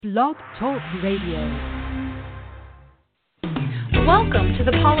Blog Talk Radio. Welcome to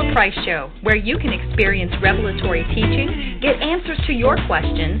the Paula Price Show, where you can experience revelatory teaching, get answers to your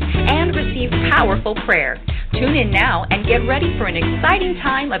questions, and receive powerful prayer. Tune in now and get ready for an exciting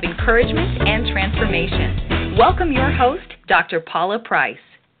time of encouragement and transformation. Welcome your host, Dr. Paula Price.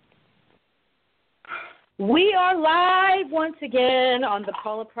 We are live once again on the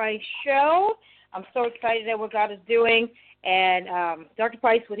Paula Price Show. I'm so excited at what God is doing. And Dr.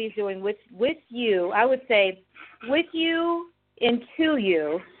 Price, what he's doing with you, I would say with you and to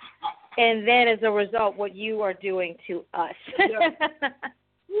you, and then as a result, what you are doing to us. Yeah.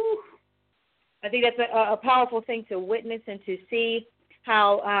 I think that's a powerful thing to witness and to see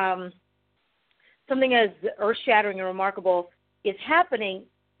how something as earth-shattering and remarkable is happening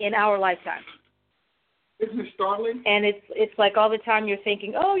in our lifetime. Isn't it startling? And it's like all the time you're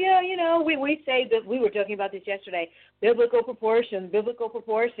thinking, oh, yeah, you know, we say that, we were joking about this yesterday, biblical proportions, and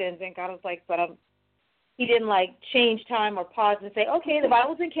God was like, but he didn't like change time or pause and say, okay, the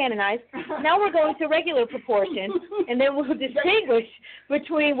Bible's been canonized, now we're going to regular proportion, and then we'll distinguish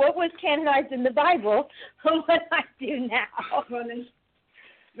between what was canonized in the Bible and what I do now. Honey,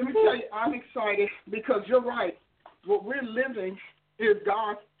 let me tell you, I'm excited because you're right. What we're living is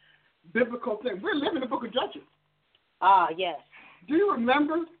God's biblical thing. We're living the book of Judges. Ah, yes. Do you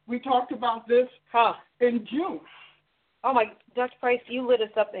remember we talked about this in June? Oh, my, Dr. Price, you lit us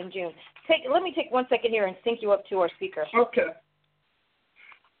up in June. Let me take 1 second here and sync you up to our speaker. Okay.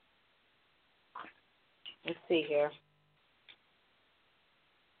 Let's see here.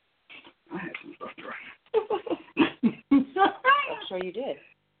 I had some stuff to write. I'm sure you did.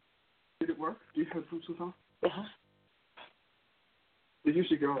 Did it work? Do you have some on? Uh-huh. It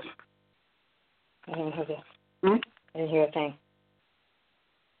usually goes. I didn't hear a thing.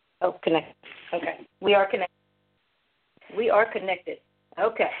 Oh, connected. Okay. We are connected.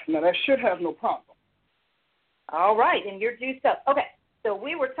 Okay. Now, that should have no problem. All right, and you're juiced up. Okay, so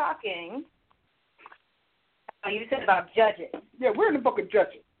we were talking, you said about Judges. Yeah, we're in the book of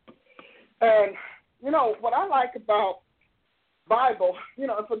Judges. And, you know, what I like about Bible, you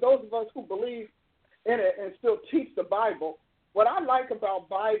know, for those of us who believe in it and still teach the Bible, what I like about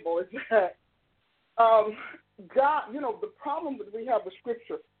Bible is that God, you know, the problem that we have with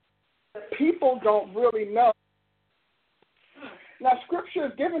Scripture, that people don't really know. Now, Scripture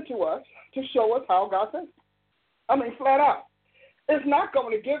is given to us to show us how God thinks. I mean, flat out. It's not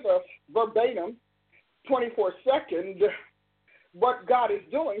going to give us verbatim, 24-second, what God is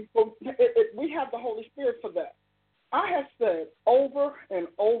doing, but we have the Holy Spirit for that. I have said over and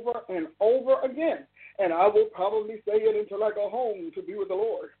over and over again, and I will probably say it until I go home to be with the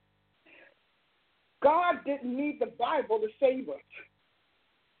Lord. God didn't need the Bible to save us.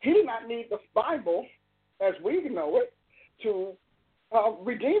 He did not need the Bible, as we know it, to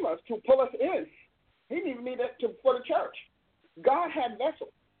redeem us, to pull us in. He didn't need it for the church. God had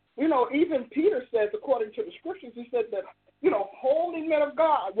vessels. You know, even Peter says, according to the Scriptures, he said that, you know, holy men of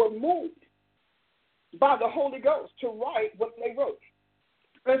God were moved by the Holy Ghost to write what they wrote.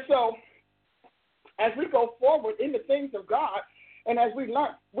 And so, as we go forward in the things of God, and as we learn,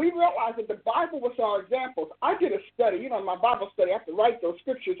 we realize that the Bible was our examples. I did a study, you know, in my Bible study, I have to write those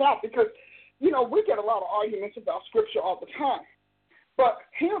scriptures out because, you know, we get a lot of arguments about Scripture all the time. But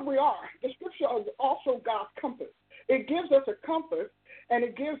here we are. The Scripture is also God's compass. It gives us a compass, and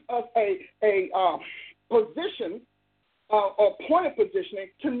it gives us a position, or point of positioning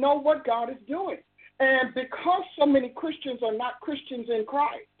to know what God is doing. And because so many Christians are not Christians in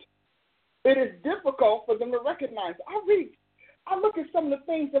Christ, it is difficult for them to recognize. I look at some of the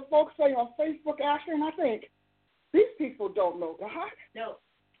things that folks say on Facebook, Ashley, and I think, these people don't know God. No.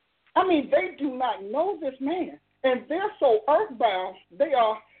 I mean, they do not know this man. And they're so earthbound, they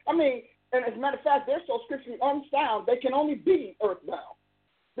are, I mean, and as a matter of fact, they're so scripturally unsound, they can only be earthbound.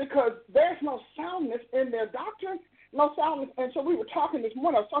 Because there's no soundness in their doctrine, no soundness. And so we were talking this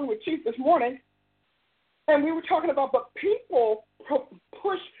morning, I was talking with Chief this morning, and we were talking about, but people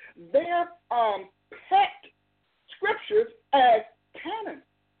push their pet scriptures as canon.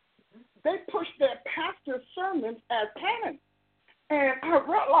 They push their pastor's sermons as canon. And I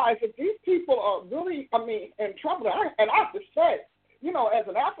realize that these people are really, in trouble. And I have to say, you know, as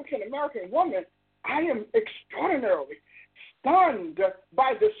an African-American woman, I am extraordinarily stunned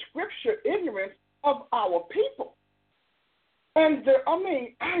by the scripture ignorance of our people. And,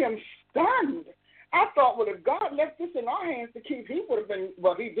 I am stunned. I thought, well, if God left this in our hands to keep, he would have been,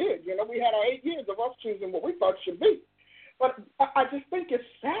 well, he did. You know, we had our 8 years of us choosing what we thought should be. But I just think it's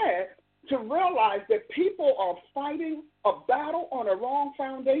sad to realize that people are fighting a battle on a wrong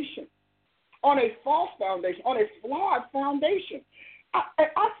foundation, on a false foundation, on a flawed foundation.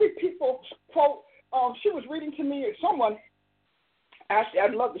 I see people quote, she was reading to me, someone, actually,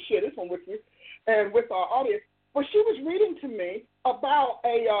 I'd love to share this one with you and with our audience, but she was reading to me about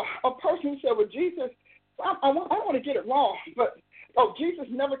a person who said, well, Jesus, I don't want to get it wrong, but, Jesus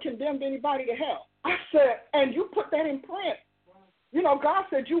never condemned anybody to hell. I said, and you put that in print. You know, God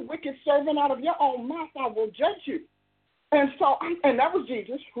said, you wicked servant, out of your own mouth I will judge you. And so, and that was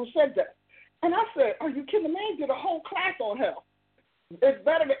Jesus who said that. And I said, are you kidding? The man did a whole class on hell. It's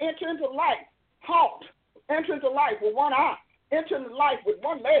better to enter into life, enter into life with one eye, enter into life with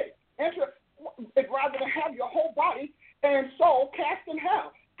one leg, rather than have your whole body and soul cast in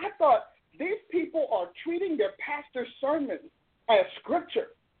hell. I thought, these people are treating their pastor's sermons as scripture.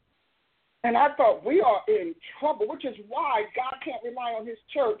 And I thought, we are in trouble, which is why God can't rely on his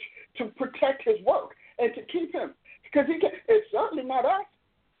church to protect his work and to keep him. Because it's certainly not us.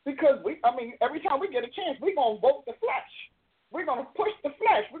 Because, every time we get a chance, we're going to vote the flesh. We're going to push the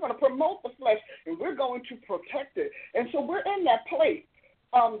flesh. We're going to promote the flesh, and we're going to protect it. And so we're in that place.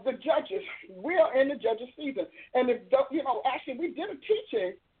 The judges, we're in the judges season. And, actually we did a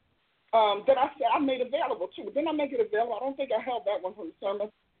teaching that I said I made available, too. Didn't I make it available? I don't think I held that one from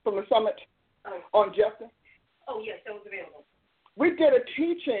the summit on Jephthah. Oh, yes, that was available. We did a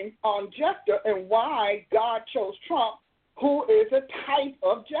teaching on Jephthah and why God chose Trump, who is a type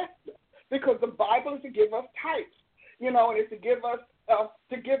of Jephthah, because the Bible is to give us types, and it's to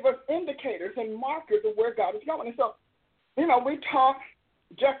give us indicators and markers of where God is going. And so, we taught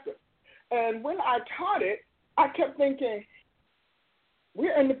Jephthah, and when I taught it, I kept thinking,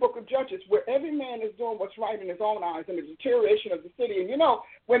 we're in the book of Judges where every man is doing what's right in his own eyes and the deterioration of the city. And,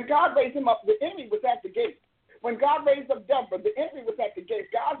 when God raised him up, the enemy was at the gate. When God raised up Deborah, the enemy was at the gate.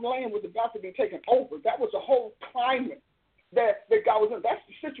 God's land was about to be taken over. That was the whole climate that God was in. That's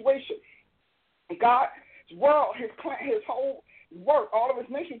the situation. God's world, his whole work, all of his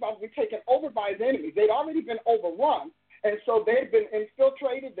nations about to be taken over by his enemies. They'd already been overrun. And so they've been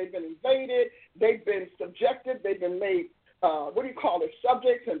infiltrated. They've been invaded. They've been subjected. They've been made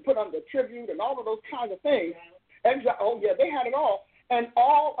subjects and put under tribute and all of those kinds of things. And they had it all. And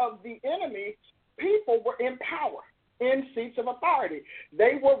all of the enemy's people were in power, in seats of authority.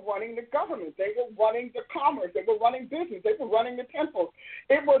 They were running the government. They were running the commerce. They were running business. They were running the temples.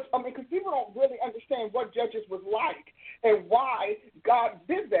 It was, because people don't really understand what Judges was like and why God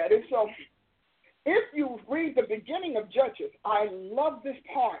did that. And so if you read the beginning of Judges, I love this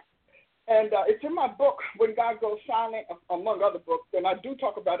part. And it's in my book, When God Goes Silent, among other books, and I do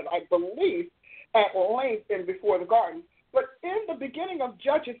talk about it, I believe, at length in Before the Garden. But in the beginning of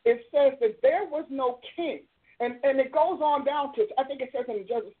Judges, it says that there was no king. And it goes on down to, I think it says in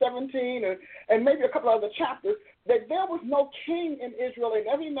Judges 17 and maybe a couple other chapters, that there was no king in Israel, and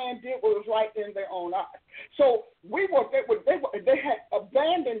every man did what was right in their own eyes. So they had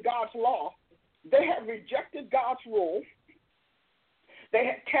abandoned God's law. They had rejected God's rule. They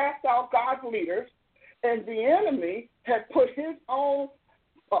had cast out God's leaders, and the enemy had put his own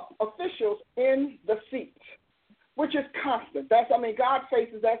officials in the seats, which is constant. God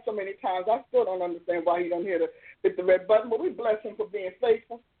faces that so many times. I still don't understand why he don't hit the red button, but we bless him for being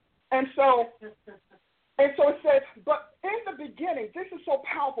faithful. And so it says, but in the beginning, this is so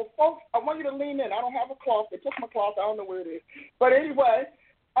powerful. Folks, I want you to lean in. I don't have a cloth. They took my cloth. I don't know where it is. But anyway,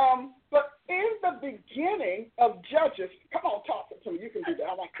 but in the beginning of Judges, come on, talk it to me. You can do that.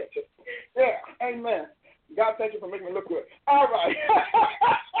 I like that. Yeah, amen. God, thank you for making me look good. All right.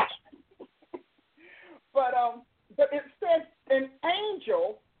 But it says an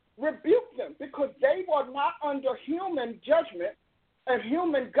angel rebuked them because they were not under human judgment and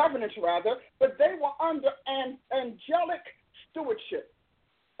human governance, rather, but they were under an angelic stewardship.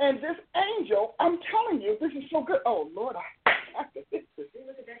 And this angel, I'm telling you, this is so good. Oh, Lord, I have to hit this.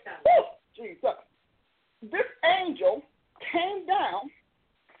 Look at that. Oh, Jesus. This angel came down,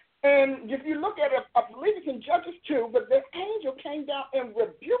 and if you look at it, I believe it's in Judges 2, but the angel came down and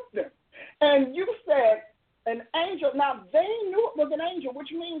rebuked them. And you said, an angel, now they knew it was an angel, which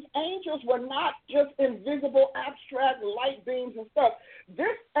means angels were not just invisible, abstract light beams and stuff.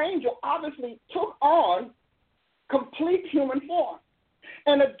 This angel obviously took on complete human form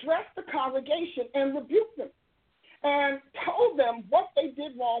and addressed the congregation and rebuked them and told them what they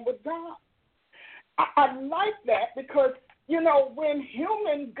did wrong with God. I like that because, when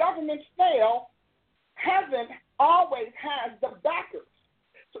human governments fail, heaven always has the backers.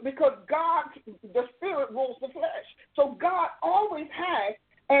 So because God, the Spirit rules the flesh. So God always has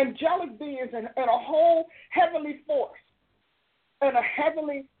angelic beings and a whole heavenly force and a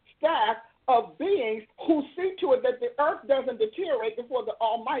heavenly staff of beings who see to it that the earth doesn't deteriorate before the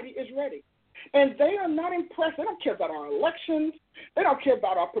Almighty is ready. And they are not impressed. They don't care about our elections. They don't care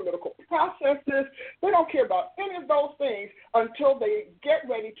about our political processes. They don't care about any of those things until they get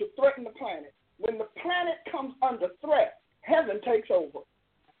ready to threaten the planet. When the planet comes under threat, heaven takes over.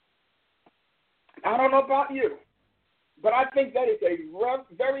 I don't know about you, but I think that is a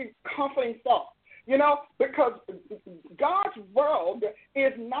very comforting thought. You know, because God's world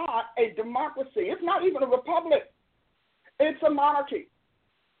is not a democracy. It's not even a republic. It's a monarchy.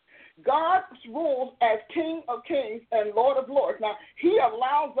 God rules as King of Kings and Lord of Lords. Now, he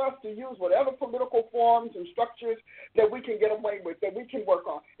allows us to use whatever political forms and structures that we can get away with, that we can work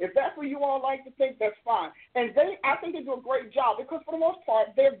on. If that's what you all like to think, that's fine. And I think they do a great job because, for the most part,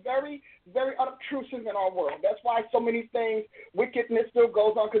 they're very, very unobtrusive in our world. That's why so many things, wickedness still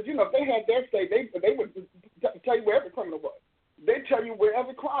goes on. Because, you know, if they had their say, they would tell you where every criminal was. They tell you where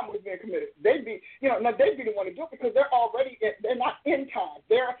every crime was being committed. They'd be the one to do it because they're not in time.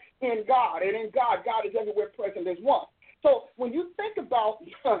 They're in God, and in God is everywhere present as one. So when you think about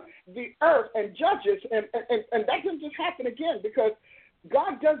the earth and judges, and that doesn't just happen again because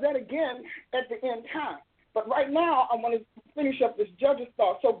God does that again at the end time. But right now, I want to finish up this judge's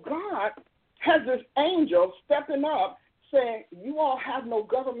thought. So God has this angel stepping up saying, you all have no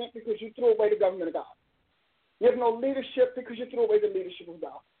government because you threw away the government of God. You have no leadership because you threw away the leadership of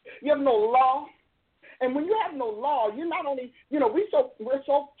God. You have no law. And when you have no law, you're not only, we're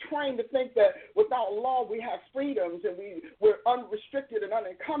so trained to think that without law we have freedoms and we're unrestricted and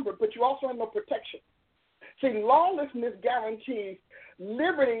unencumbered, but you also have no protection. See, lawlessness guarantees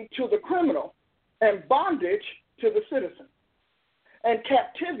liberty to the criminal and bondage to the citizen and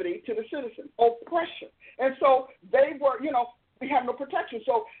captivity to the citizen, oppression. And so they were, we have no protection.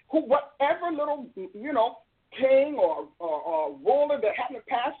 So whatever little, king or ruler that happened to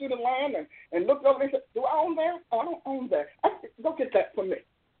pass through the land and looked over and said, do I own that? Oh, I don't own that. Don't get that from me.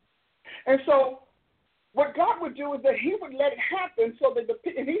 And so what God would do is that he would let it happen so that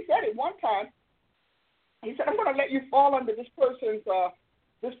and he said it one time, he said, I'm going to let you fall under this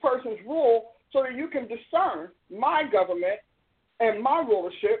person's rule so that you can discern my government and my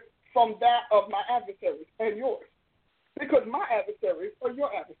rulership from that of my adversaries and yours. Because my adversaries are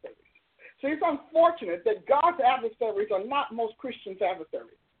your adversaries. See, it's unfortunate that God's adversaries are not most Christians'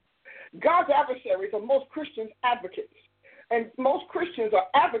 adversaries. God's adversaries are most Christians' advocates. And most Christians are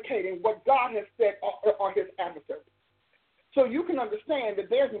advocating what God has said are his adversaries. So you can understand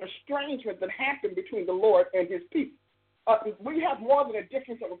that there's an estrangement that happened between the Lord and his people. We have more than a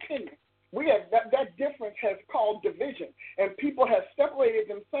difference of opinion. We have that difference has caused division, and people have separated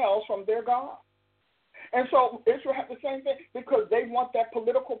themselves from their God. And so Israel had the same thing because they want that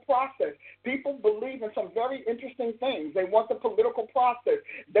political process. People believe in some very interesting things. They want the political process.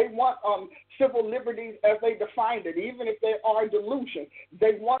 They want civil liberties as they defined it, even if they are delusion.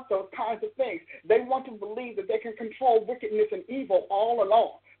 They want those kinds of things. They want to believe that they can control wickedness and evil all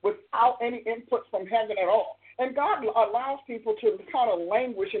alone without any input from heaven at all. And God allows people to kind of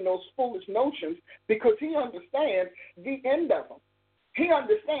languish in those foolish notions because he understands the end of them. He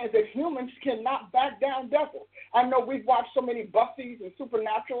understands that humans cannot back down devils. I know we've watched so many Buffys and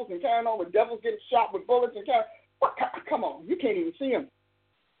Supernaturals and carrying on with devils getting shot with bullets and come on, you can't even see them.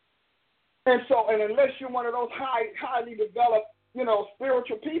 And unless you're one of those highly developed,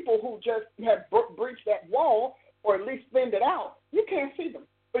 spiritual people who just have breached that wall or at least thinned it out, you can't see them.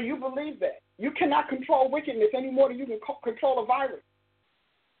 But you believe that. You cannot control wickedness any more than you can control a virus.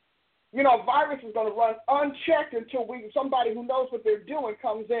 A virus is going to run unchecked until somebody who knows what they're doing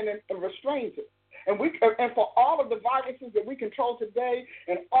comes in and restrains it. And for all of the viruses that we control today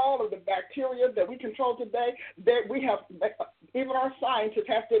and all of the bacteria that we control today, we have, even our scientists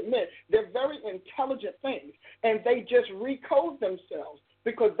have to admit, they're very intelligent things, and they just recode themselves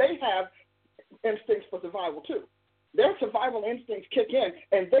because they have instincts for survival too. Their survival instincts kick in,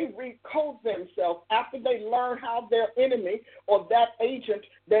 and they recode themselves after they learn how their enemy or that agent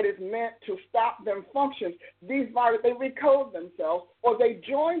that is meant to stop them functions. These viruses, they recode themselves, or they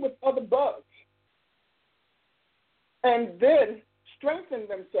join with other bugs and then strengthen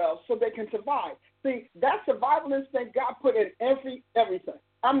themselves so they can survive. See, that survival instinct God put in everything.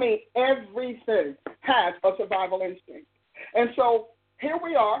 I mean, everything has a survival instinct. And so here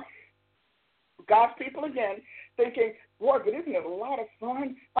we are, God's people again, thinking, boy, but isn't it a lot of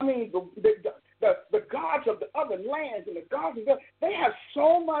fun? I mean, the gods of the other lands and the gods of they have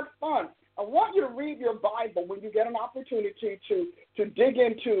so much fun. I want you to read your Bible when you get an opportunity to dig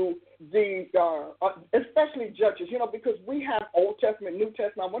into the, especially Judges, because we have Old Testament, New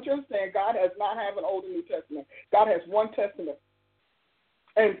Testament. I want you to understand God does not have an Old and New Testament. God has one Testament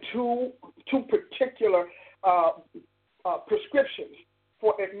and two particular prescriptions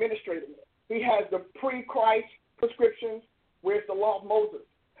for administrating it. He has the pre-Christ prescriptions, where it's the law of Moses.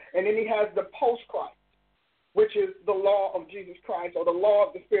 And then he has the post-Christ, which is the law of Jesus Christ, or the law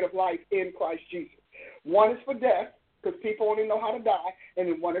of the Spirit of life in Christ Jesus. One is for death, because people only know how to die, and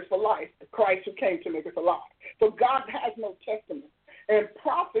then one is for life, the Christ who came to make us alive. So God has no testament. And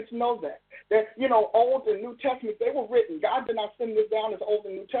prophets know that. That, Old and New Testament, they were written. God did not send this down as Old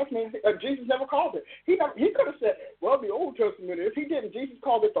and New Testament. Jesus never called it. He could have said, well, the Old Testament is. He didn't. Jesus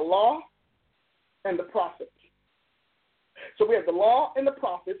called it the law and the prophets. So we have the law and the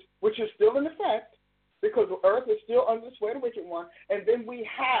prophets, which is still in effect, because the earth is still under the sway of the wicked one. And then we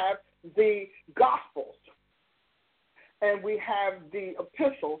have the Gospels, and we have the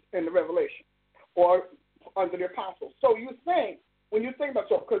epistles in the Revelation, or under the apostles. So you think, when you think about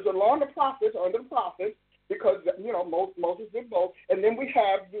it, because the law and the prophets are under the prophets, because, Moses did both, and then we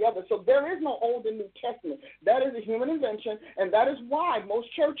have the other. So there is no Old and New Testament. That is a human invention, and that is why most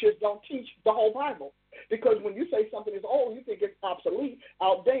churches don't teach the whole Bible. Because when you say something is old, you think it's obsolete,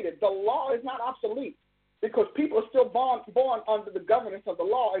 outdated. The law is not obsolete, because people are still born under the governance of the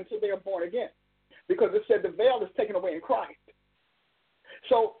law until they are born again. Because it said the veil is taken away in Christ.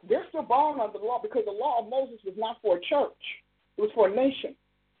 So they're still born under the law, because the law of Moses was not for a church. It was for a nation.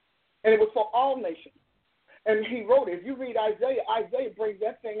 And it was for all nations. And he wrote it. If you read Isaiah, Isaiah brings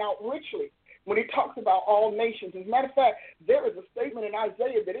that thing out richly when he talks about all nations. As a matter of fact, there is a statement in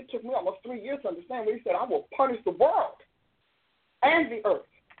Isaiah that it took me almost 3 years to understand, where he said, I will punish the world and the earth.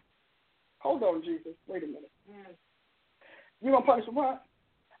 Hold on, Jesus. Wait a minute. You're going to punish the what?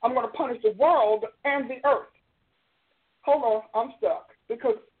 I'm going to punish the world and the earth. Hold on, I'm stuck.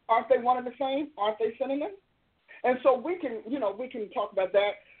 Because aren't they one and the same? Aren't they synonyms? And so we can talk about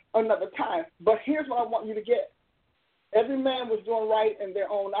that another time. But here's what I want you to get. Every man was doing right in their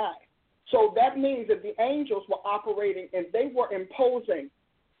own eyes. So that means that the angels were operating, and they were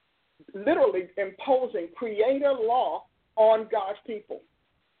literally imposing creator law on God's people.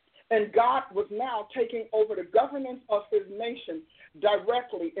 And God was now taking over the governance of his nation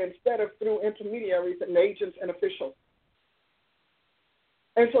directly, instead of through intermediaries and agents and officials.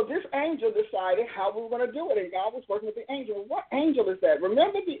 And so this angel decided how we were going to do it, and God was working with the angel. What angel is that?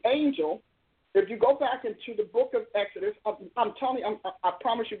 Remember the angel, if you go back into the book of Exodus, I'm telling you, I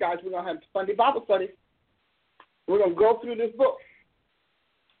promise you guys, we're going to have Sunday Bible study. We're going to go through this book.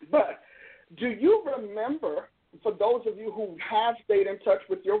 But do you remember, for those of you who have stayed in touch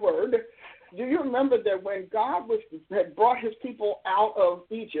with your word, do you remember that when God had brought his people out of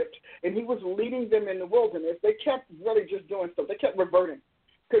Egypt and he was leading them in the wilderness, they kept really just doing stuff. They kept reverting.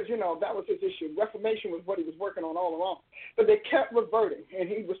 Because, that was his issue. Reformation was what he was working on all along. But they kept reverting, and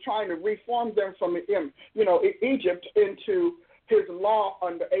he was trying to reform them from, Egypt into his law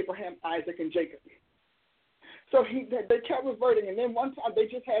under Abraham, Isaac, and Jacob. So they kept reverting, and then one time they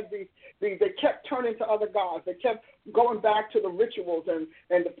just had they kept turning to other gods. They kept going back to the rituals and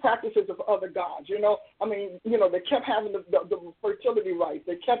the practices of other gods. They kept having the fertility rites.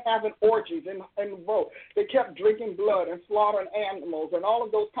 They kept having orgies in boat. They kept drinking blood and slaughtering animals and all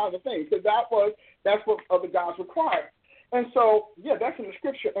of those kinds of things, because that's what other gods required. And so, that's in the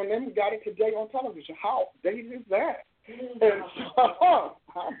scripture. And then we got it today on television. How dated is that? And so,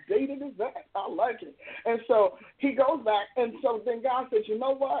 how dated is that? I like it. And so he goes back, and so then God says, you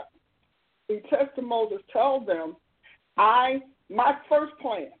know what? He says to Moses, tell them, my first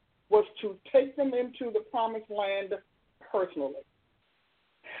plan was to take them into the promised land personally.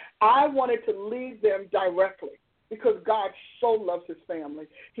 I wanted to lead them directly, because God so loves his family.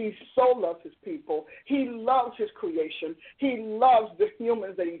 He so loves his people. He loves his creation. He loves the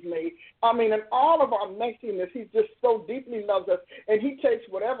humans that he's made. In all of our messiness, he just so deeply loves us, and he takes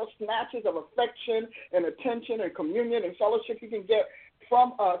whatever snatches of affection and attention and communion and fellowship he can get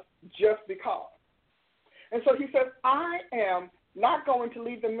from us just because. And so he says, I am not going to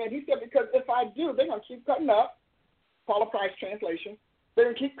leave them in. He said, because if I do, they're going to keep cutting up. Paula Price translation. They're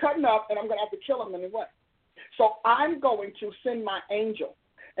going to keep cutting up, and I'm going to have to kill them anyway. So I'm going to send my angel,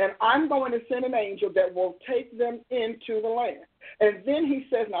 and I'm going to send an angel that will take them into the land. And then he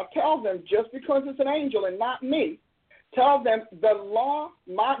says, now tell them, just because it's an angel and not me, tell them the law,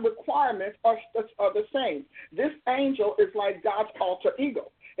 my requirements are the same. This angel is like God's alter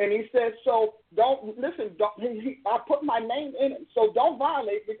ego. And he says, so I put my name in it, so don't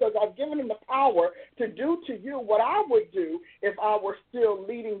violate, because I've given him the power to do to you what I would do if I were still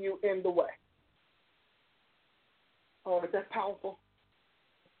leading you in the way. Oh, is that powerful?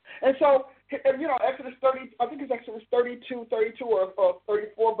 And so, Exodus 30, I think it's Exodus 32 or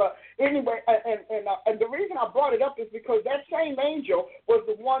 34, but anyway, and the reason I brought it up is because that same angel was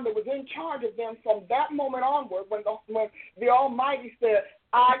the one that was in charge of them from that moment onward, when the Almighty said,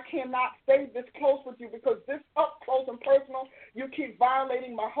 I cannot stay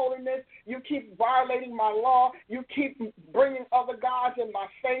holiness. You keep violating my law. You keep bringing other gods in my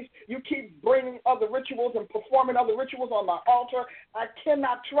face. You keep bringing other rituals and performing other rituals on my altar. I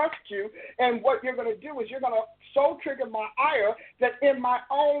cannot trust you. And what you're going to do is you're going to so trigger my ire that in my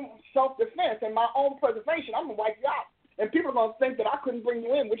own self-defense and my own preservation, I'm going to wipe you out. And people are going to think that I couldn't bring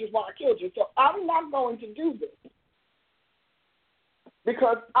you in, which is why I killed you. So I'm not going to do this,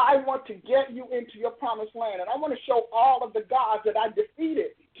 because I want to get you into your promised land, and I want to show all of the gods that I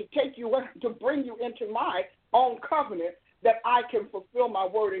defeated to take you in, to bring you into my own covenant, that I can fulfill my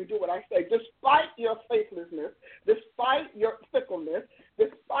word and do what I say, despite your faithlessness, despite your fickleness,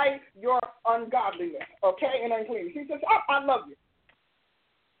 despite your ungodliness, okay, and uncleanness. He says, I love you.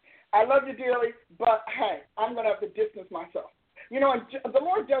 I love you dearly, but, hey, I'm going to have to distance myself. You know, and the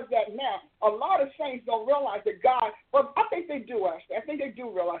Lord does that now. A lot of saints don't realize that God, well, I think they do, actually. I think they do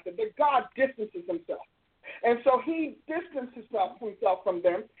realize that God distances himself. And so he distanced himself from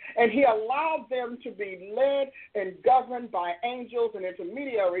them, and he allowed them to be led and governed by angels and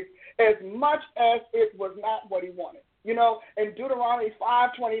intermediaries as much as it was not what he wanted. You know, in Deuteronomy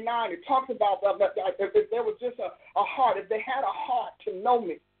 5:29, it talks about if there was just a heart, if they had a heart to know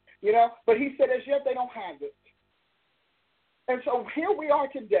me, you know. But he said, as yet they don't have it. And so here we are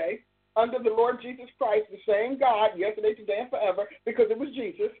today under the Lord Jesus Christ, the same God, yesterday, today, and forever, because it was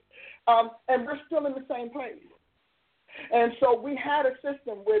Jesus, and we're still in the same place. And so we had a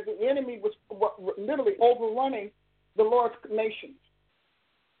system where the enemy was literally overrunning the Lord's nations,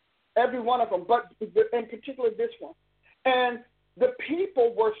 every one of them, but in particular this one. And the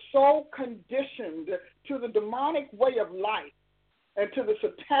people were so conditioned to the demonic way of life and to the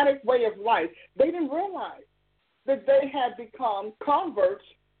satanic way of life, they didn't realize that they had become converts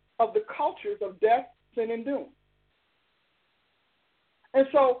of the cultures of death, sin, and doom. And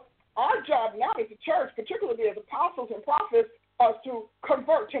so our job now as a church, particularly as apostles and prophets, is to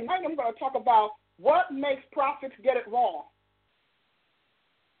convert. Tonight I'm going to talk about what makes prophets get it wrong.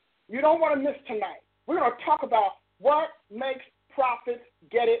 You don't want to miss tonight. We're going to talk about what makes prophets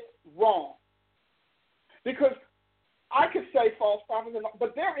get it wrong. Because I could say false prophets,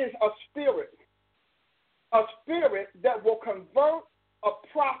 but there is a spirit that will convert a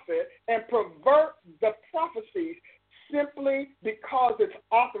prophet and pervert the prophecies simply because it's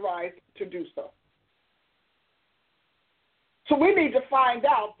authorized to do so. So we need to find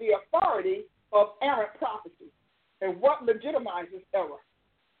out the authority of errant prophecy and what legitimizes error.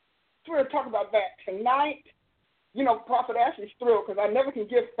 So we're going to talk about that tonight. You know, Prophet Ashley's thrilled because I never can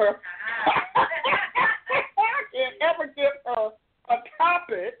give her I can't ever give her a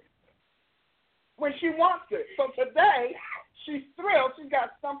topic when she wants it. So today, she's thrilled. She's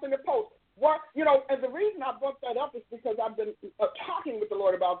got something to post. What, you know, and the reason I brought that up is because I've been talking with the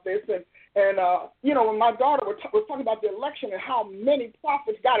Lord about this, and you know, when my daughter was talking about the election and how many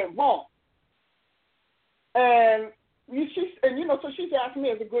prophets got it wrong, and so she's asked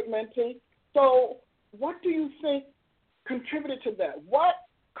me as a good mentee, so what do you think contributed to that? What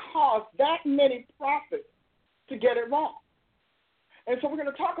caused that many prophets to get it wrong? And so we're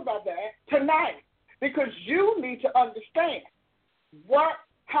going to talk about that tonight, because you need to understand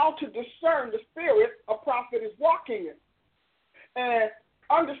how to discern the spirit a prophet is walking in. And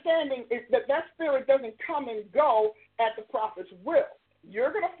understanding that spirit doesn't come and go at the prophet's will.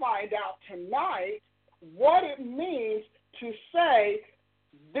 You're going to find out tonight what it means to say,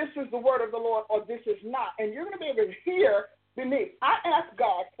 this is the word of the Lord or this is not. And you're going to be able to hear beneath. I asked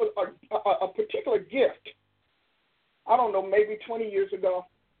God for a particular gift, I don't know, maybe 20 years ago.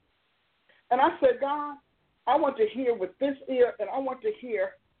 And I said, God, I want to hear with this ear and I want to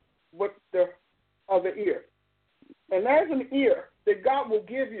hear with the other ear. And there's an ear that God will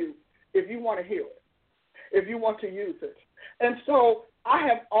give you if you want to hear it, if you want to use it. And so I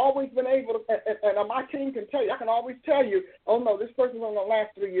have always been able to, and my team can tell you, I can always tell you, oh, no, this person's only going to last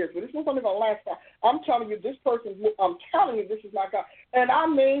 3 years, but this one's only going to last 5. I'm telling you, this is not God. And I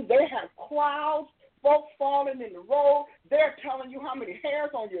mean, they have clouds, folks falling in the road. They're telling you how many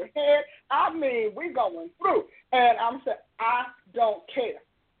hairs on your head. I mean, we're going through. And I'm saying, I don't care.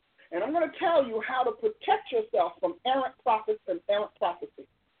 And I'm going to tell you how to protect yourself from errant prophets and errant prophecy,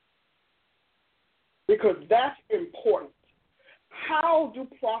 because that's important. How do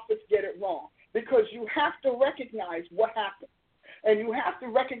prophets get it wrong? Because you have to recognize what happened, and you have to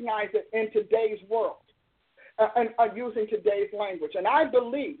recognize it in today's world and using today's language. And I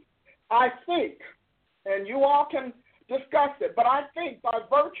think, and you all can discuss it, but I think by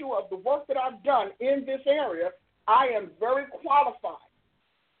virtue of the work that I've done in this area, I am very qualified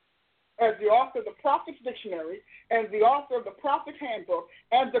as the author of the Prophet's Dictionary and the author of the Prophet's Handbook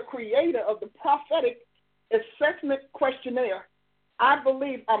and the creator of the Prophetic Assessment Questionnaire. I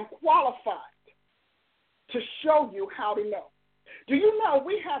believe I'm qualified to show you how to know. Do you know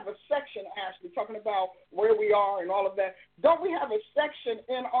we have a section, Ashley, talking about where we are and all of that? Don't we have a section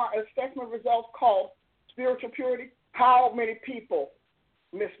in our assessment results called spiritual purity? How many people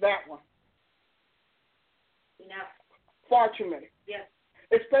miss that one? Enough. Far too many. Yes.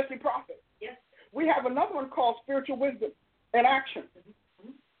 Especially prophets. Yes. We have another one called spiritual wisdom in action.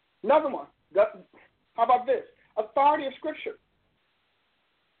 Mm-hmm. Another one. How about this? Authority of Scripture.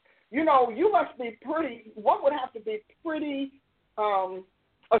 You know, you must be one would have to be pretty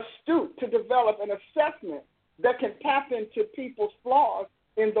astute to develop an assessment that can tap into people's flaws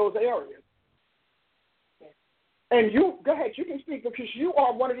in those areas. Yes. And you, go ahead, you can speak because you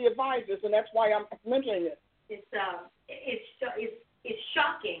are one of the advisors, and that's why I'm mentioning it. It's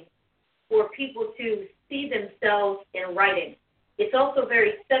shocking for people to see themselves in writing. It's also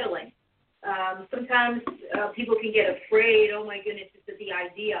very settling. Sometimes people can get afraid, oh my goodness, it's the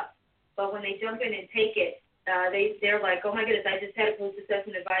idea. But when they jump in and take it, they're like, oh my goodness, I just had a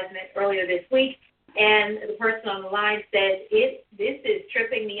post-assessment advisement earlier this week, and the person on the line said, this is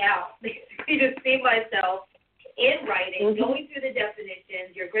tripping me out. Basically, to see myself in writing, going through the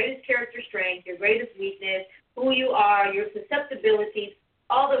definitions, your greatest character strength, your greatest weakness, who you are, your susceptibilities,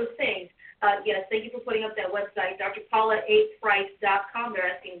 all those things. Yes, thank you for putting up that website, drpaulaaprice.com. They're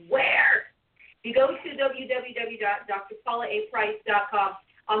asking where. If you go to www.drpaulaaprice.com,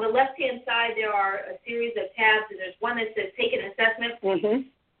 on the left-hand side, there are a series of tabs, and there's one that says Take an Assessment. Mm-hmm.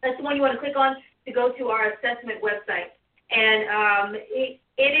 That's the one you want to click on to go to our assessment website. And it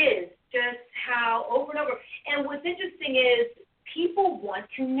is just how over and over. And what's interesting is people want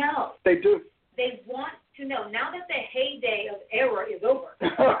to know. They do. They want to know. Now that the heyday of error is over.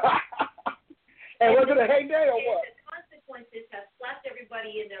 And was it a heyday or what? The consequences have slapped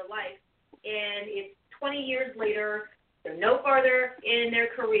everybody in their life, and it's 20 years later. They're no farther in their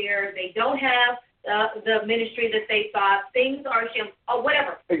career. They don't have the ministry that they thought. Things are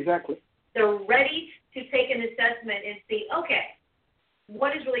whatever. Exactly. They're ready to take an assessment and see, okay,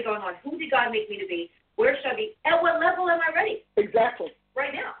 what is really going on? Who did God make me to be? Where should I be? At what level am I ready? Exactly.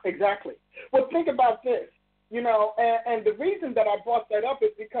 Right now. Exactly. Well, think about this, and the reason that I brought that up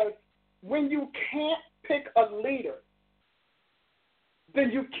is because when you can't pick a leader, then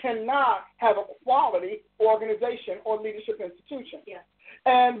you cannot have a quality organization or leadership institution. Yeah.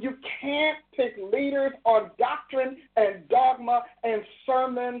 And you can't pick leaders on doctrine and dogma and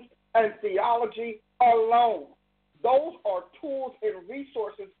sermons and theology alone. Those are tools and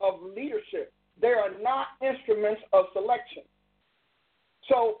resources of leadership. They are not instruments of selection.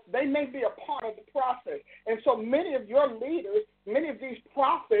 So they may be a part of the process. And so many of your leaders, many of these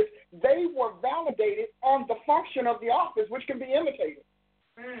prophets, they were validated on the function of the office, which can be imitated.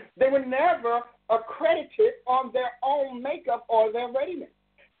 They were never accredited on their own makeup or their readiness.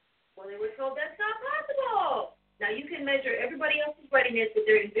 Well, they were told that's not possible. Now, you can measure everybody else's readiness with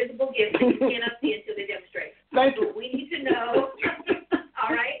their invisible gifts that you cannot see until they demonstrate. Thank you. But we need to know, all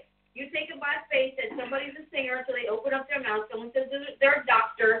right? You take it by faith that somebody's a singer until they open up their mouth. Someone says they're a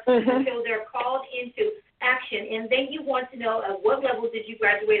doctor until they're called into action. And then you want to know at what level did you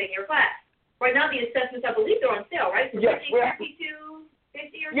graduate in your class. Right now, the assessments, I believe, they're on sale, right? From yes. 52,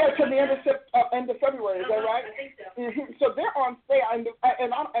 50 or yes, to the end of February. Is that right? I think so. So they're on sale, and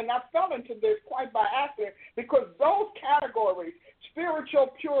I fell into this quite by accident because those categories,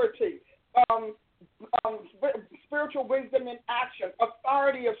 spiritual purity, spiritual wisdom in action,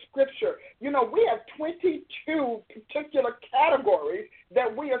 authority of Scripture. We have 22 particular categories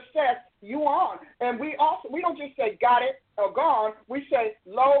that we assess you on, and we don't just say got it or gone. We say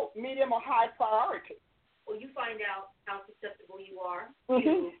low, medium, or high priority. Well, you find out how susceptible you are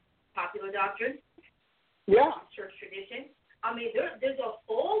to popular doctrine, church tradition. I mean, there's a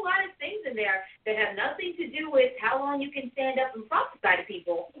whole lot of things in there that have nothing to do with how long you can stand up and prophesy to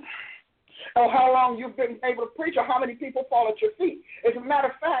people. Or how long you've been able to preach, or how many people fall at your feet. As a matter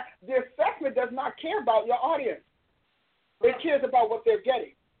of fact, the assessment does not care about your audience. It cares about what they're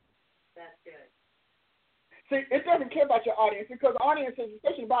getting. That's good. See, it doesn't care about your audience because audiences,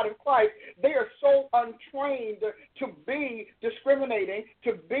 especially the body of Christ, they are so untrained to be discriminating,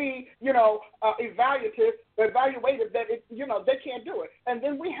 to be, evaluative that they can't do it. And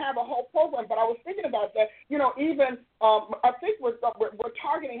then we have a whole program. But I was thinking about that. Even I think we're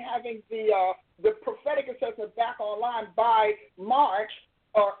targeting having the prophetic assessment back online by March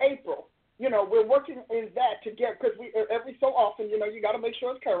or April. We're working in that to get because every so often, you got to make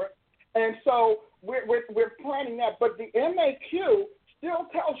sure it's current. And so we're planning that. But the MAQ still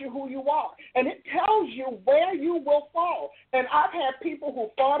tells you who you are, and it tells you where you will fall. And I've had people who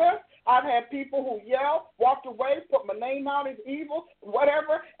fought us. I've had people who yelled, walked away, put my name out as evil,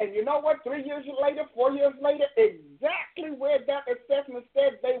 whatever, and you know what? 3 years later, 4 years later, exactly where that assessment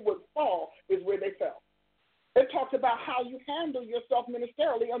said they would fall is where they fell. It talks about how you handle yourself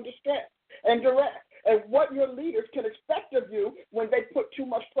ministerially under stress and duress, and what your leaders can expect of you when they put too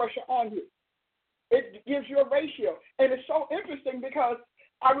much pressure on you. It gives you a ratio. And it's so interesting because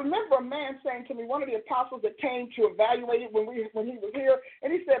I remember a man saying to me, one of the apostles that came to evaluate it when he was here,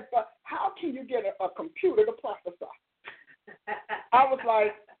 and he said, but how can you get a computer to prophesy? I was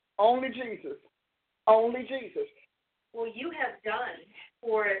like, only Jesus. Only Jesus. Well, you have done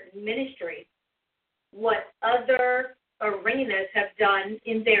for ministry what other arenas have done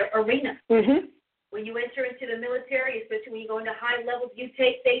in their arena. Mm-hmm. When you enter into the military, especially when you go into high levels, they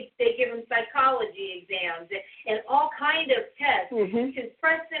give them psychology exams and all kind of tests to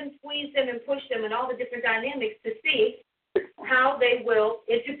press them, squeeze them, and push them, and all the different dynamics to see how they will,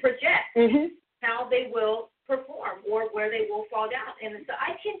 and to project how they will perform or where they will fall down. And so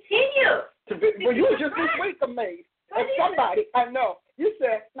I continue. Well, you were just this week amazed. And somebody, I know, you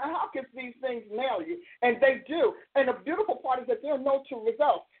said, now how can these things nail you? And they do. And the beautiful part is that there are no two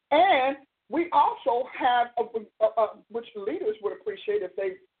results. And we also have, which leaders would appreciate if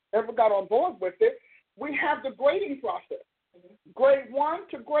they ever got on board with it, we have the grading process, grade 1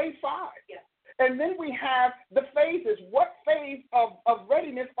 to grade 5. Yeah. And then we have the phases. What phase of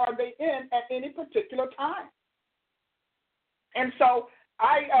readiness are they in at any particular time? And so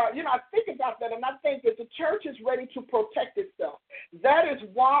I think about that, and I think that the church is ready to protect itself. That is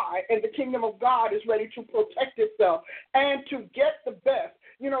why, and the kingdom of God is ready to protect itself and to get the best.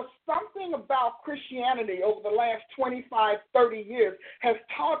 You know, something about Christianity over the last 25, 30 years has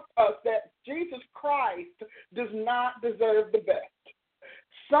taught us that Jesus Christ does not deserve the best.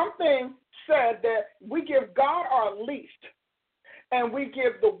 Something said that we give God our least and we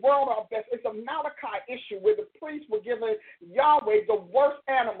give the world our best. It's a Malachi issue where the priests were giving Yahweh the worst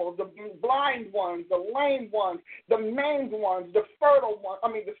animals, the blind ones, the lame ones, the maimed ones, the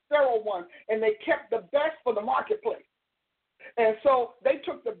the sterile ones, and they kept the best for the marketplace. And so they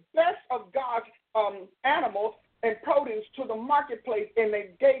took the best of God's animals and produce to the marketplace, and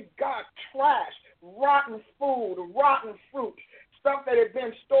they gave God trash, rotten food, rotten fruit, stuff that had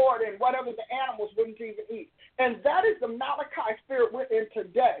been stored in whatever the animals wouldn't even eat. And that is the Malachi spirit we're in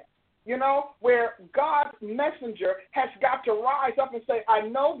today, you know, where God's messenger has got to rise up and say, I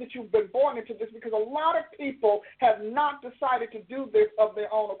know that you've been born into this, because a lot of people have not decided to do this of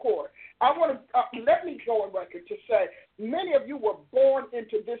their own accord. I want to let me go on record to say many of you were born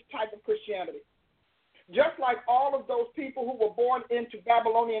into this type of Christianity, just like all of those people who were born into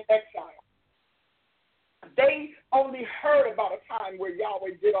Babylonian exile. They only heard about a time where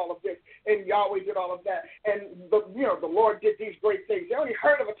Yahweh did all of this and Yahweh did all of that, and the Lord did these great things. They only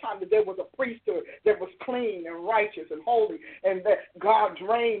heard of a time that there was a priesthood that was clean and righteous and holy, and that God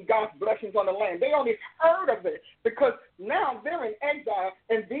drained God's blessings on the land. They only heard of it because now they're in exile,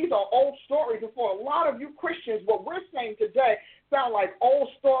 and these are old stories. And for a lot of you Christians, what we're saying today sound like old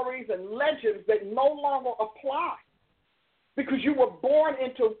stories and legends that no longer apply. Because you were born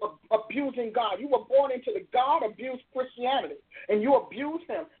into abusing God. You were born into the God-abused Christianity. And you abused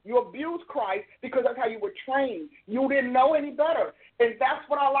him. You abused Christ because that's how you were trained. You didn't know any better. And that's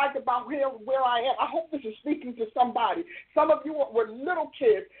what I like about where I am. I hope this is speaking to somebody. Some of you were little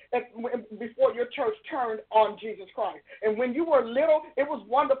kids before your church turned on Jesus Christ. And when you were little, it was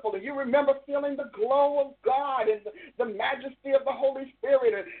wonderful. And you remember feeling the glow of God and the majesty of the Holy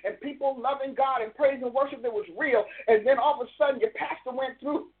Spirit and people loving God and praise and worship that was real. And then all of a sudden your pastor went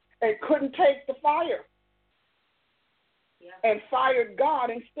through and couldn't take the fire and fired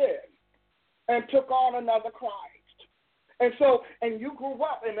God instead and took on another Christ. And you grew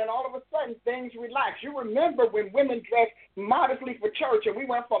up, and then all of a sudden things relaxed. You remember when women dressed modestly for church, and we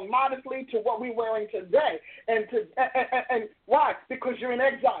went from modestly to what we're wearing today. And why? Because you're in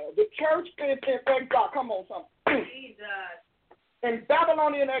exile. The church is in exile. Come on, something. Jesus. In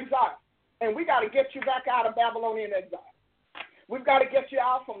Babylonian exile. And we got to get you back out of Babylonian exile. We've got to get you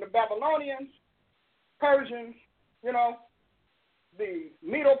out from the Babylonians, Persians, the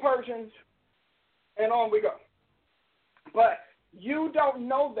Medo-Persians, and on we go. But you don't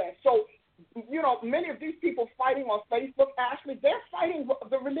know that. So, many of these people fighting on Facebook, Ashley, they're fighting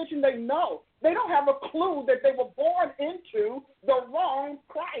the religion they know. They don't have a clue that they were born into the wrong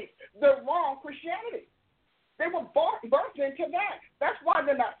Christ, the wrong Christianity. They were birthed into that. That's why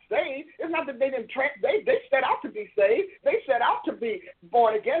they're not saved. It's not that they didn't they set out to be saved. They set out to be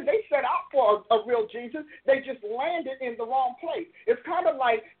born again. They set out for a real Jesus. They just landed in the wrong place. It's kind of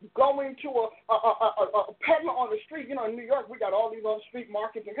like going to a peddler on the street. You know, in New York, we got all these other street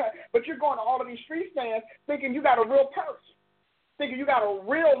markets, but you're going to all of these street stands thinking you got a real purse, thinking you got a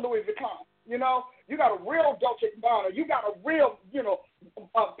real Louis Vuitton. You know, you got a real Dolce & Gabbana. You got a real, Chanel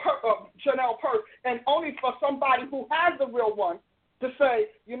purse, and only for somebody who has the real one to say,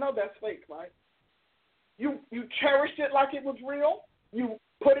 that's fake, right? You cherished it like it was real. You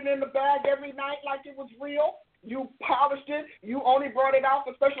put it in the bag every night like it was real. You polished it. You only brought it out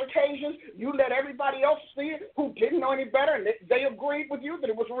for special occasions. You let everybody else see it who didn't know any better, and they agreed with you that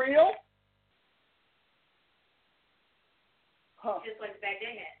it was real. Just like the bag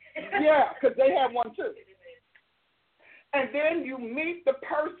they had. Yeah, because they had one too. And then you meet the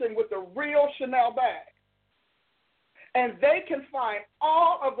person with the real Chanel bag. And they can find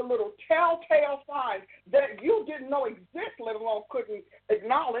all of the little telltale signs that you didn't know exist, let alone couldn't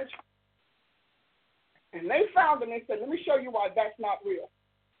acknowledge. And they found them and they said, let me show you why that's not real.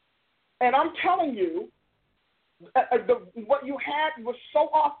 And I'm telling you, what you had was so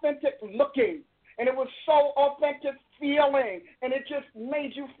authentic looking. And it was so authentic feeling, and it just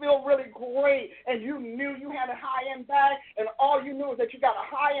made you feel really great. And you knew you had a high-end bag, and all you knew is that you got a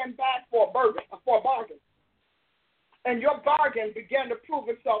high-end bag for a bargain. And your bargain began to prove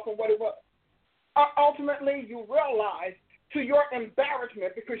itself in what it was. Ultimately, you realize, to your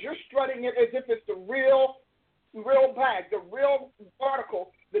embarrassment, because you're strutting it as if it's the real bag, the real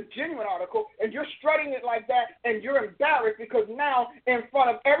article, the genuine article, and you're strutting it like that, and you're embarrassed because now in front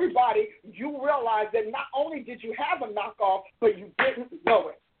of everybody, you realize that not only did you have a knockoff, but you didn't know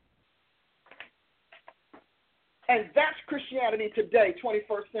it. And that's Christianity today,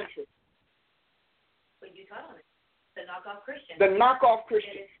 21st century. But you taught on it. The knockoff Christian. The knockoff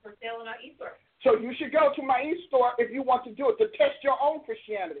Christian. And it's for sale in our e-store. So you should go to my e-store if you want to do it, to test your own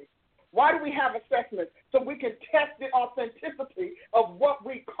Christianity. Why do we have assessments? So we can test the authenticity of what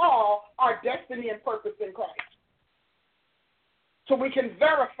we call our destiny and purpose in Christ. So we can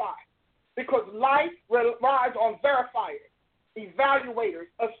verify, because life relies on verifiers, evaluators,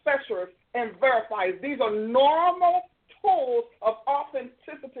 assessors, and verifiers. These are normal tools of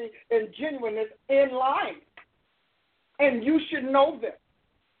authenticity and genuineness in life. And you should know them.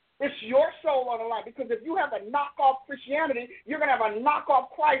 It's your soul on the line, because if you have a knockoff Christianity, you're going to have a knockoff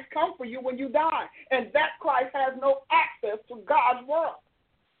Christ come for you when you die. And that Christ has no access to God's world.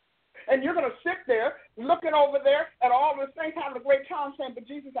 And you're going to sit there looking over there at all the saints having a great time saying, but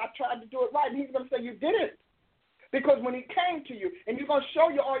Jesus, I tried to do it right. And he's going to say, you didn't. Because when he came to you, and he's going to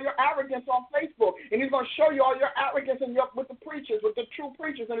show you all your arrogance on Facebook, and he's going to show you all your arrogance with the preachers, with the true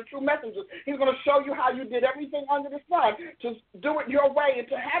preachers and the true messengers. He's going to show you how you did everything under the sun to do it your way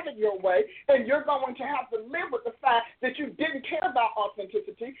and to have it your way, and you're going to have to live with the fact that you didn't care about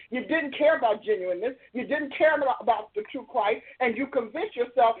authenticity, you didn't care about genuineness, you didn't care about the true Christ, and you convinced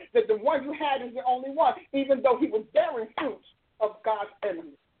yourself that the one you had is the only one, even though he was bearing fruits of God's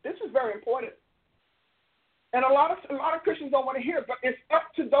enemy. This is very important. And a lot of Christians don't want to hear it, but it's up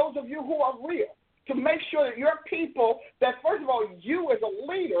to those of you who are real to make sure that your people, that first of all, you as a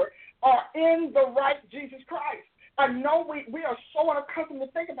leader are in the right Jesus Christ. I know we are so unaccustomed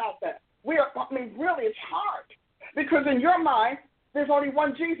to think about that. Really, it's hard. Because in your mind, there's only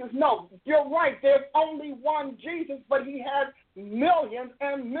one Jesus. No, you're right. There's only one Jesus, but he has millions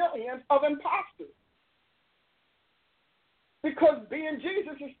and millions of imposters. Because being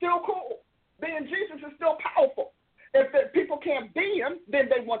Jesus is still cool. Being Jesus is still powerful. If people can't be him, then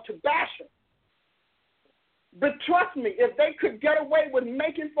they want to bash him. But trust me, if they could get away with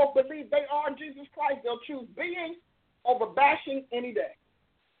making folk believe they are Jesus Christ, they'll choose being over bashing any day.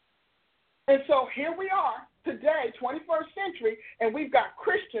 And so here we are today, 21st century, and we've got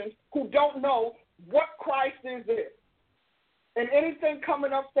Christians who don't know what Christ is. And anything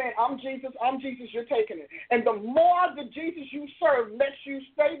coming up saying, I'm Jesus, you're taking it. And the more the Jesus you serve lets you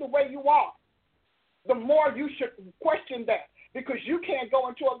stay the way you are, the more you should question that, because you can't go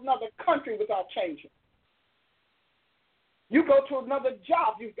into another country without changing. You go to another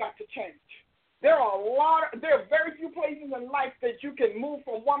job, you've got to change. There are very few places in life that you can move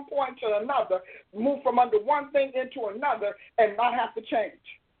from one point to another, move from under one thing into another, and not have to change.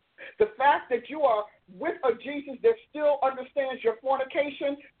 The fact that you are with a Jesus that still understands your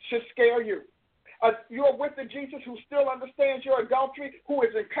fornication should scare you. You're with the Jesus who still understands your adultery, who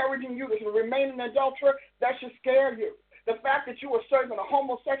is encouraging you to remain an adulterer, that should scare you. The fact that you are serving a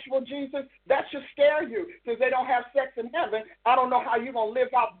homosexual Jesus, that should scare you. Since they don't have sex in heaven, I don't know how you're going to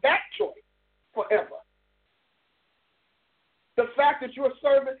live out that choice forever. The fact that you're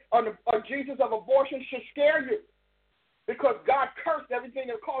serving a Jesus of abortion should scare you, because God cursed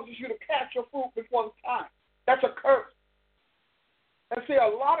everything that causes you to catch your fruit before the time. That's a curse. And see, a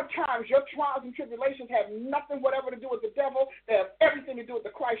lot of times your trials and tribulations have nothing whatever to do with the devil. They have everything to do with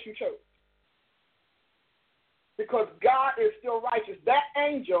the Christ you chose. Because God is still righteous. That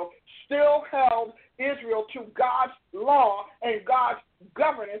angel still held Israel to God's law and God's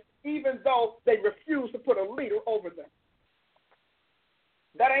governance, even though they refused to put a leader over them.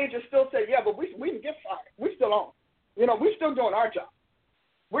 That angel still said, yeah, but we didn't get fired. We're still on. We're still doing our job.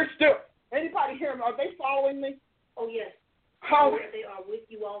 We're still. Anybody here, are they following me? Oh, yes. How? They are with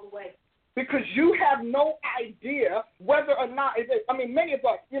you all the way. Because you have no idea whether or not, many of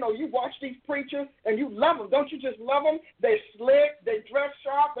us, you watch these preachers and you love them. Don't you just love them? They're slick, they dress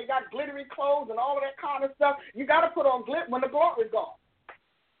sharp, they got glittery clothes and all of that kind of stuff. You got to put on glit when the glory's gone.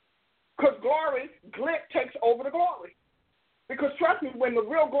 Because glit takes over the glory. Because trust me, when the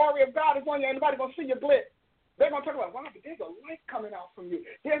real glory of God is on you, ain't nobody going to see your glit. They're going to talk about, wow, but there's a light coming out from you.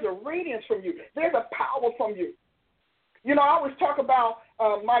 There's a radiance from you. There's a power from you. I always talk about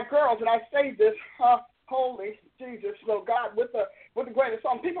my girls, and I say this, holy Jesus, so God, with the greatest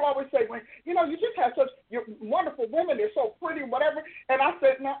song. People always say, well, you just have such wonderful women. They're so pretty, whatever. And I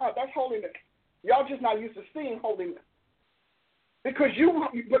said, no, that's holiness. Y'all just not used to seeing holiness. Because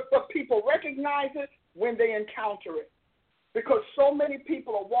but people recognize it when they encounter it. Because so many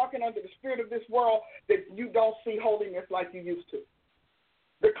people are walking under the spirit of this world that you don't see holiness like you used to.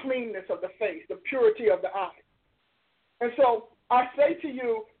 The cleanness of the face, the purity of the eyes. And so I say to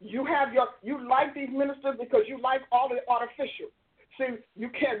you, you like these ministers because you like all the artificial. See, you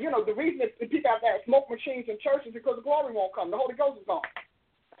can't, the reason that people have to have smoke machines in churches is because the glory won't come. The Holy Ghost is gone.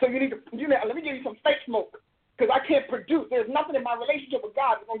 So let me give you some fake smoke, because I can't produce. There's nothing in my relationship with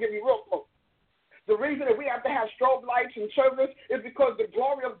God that's going to give me real smoke. The reason that we have to have strobe lights in service is because the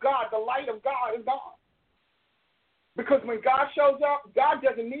glory of God, the light of God is gone. Because when God shows up, God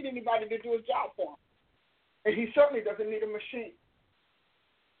doesn't need anybody to do his job for him. And he certainly doesn't need a machine.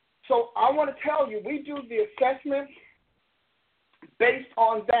 So I want to tell you, we do the assessment based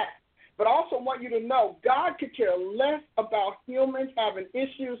on that. But I also want you to know, God could care less about humans having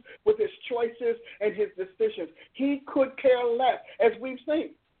issues with his choices and his decisions. He could care less, as we've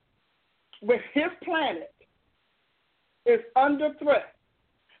seen. When his planet is under threat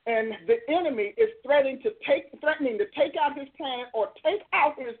and the enemy is threatening to take out his planet or take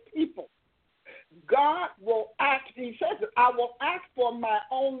out his people, God will act. He says, I will act for my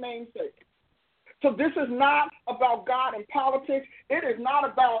own name's sake. So this is not about God and politics. It is not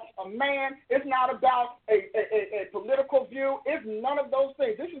about a man. It's not about a political view. It's none of those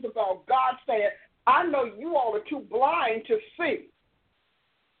things. This is about God saying, I know you all are too blind to see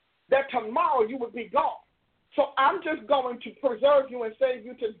that tomorrow you would be gone. So I'm just going to preserve you and save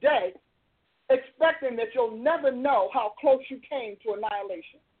you today, expecting that you'll never know how close you came to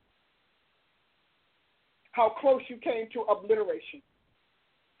annihilation, how close you came to obliteration.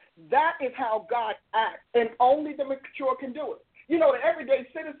 That is how God acts, and only the mature can do it. The everyday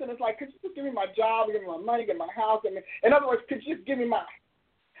citizen is like, could you just give me my job, give me my money, give me my house? In other words, could you just give me mine?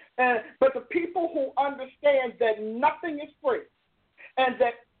 But the people who understand that nothing is free and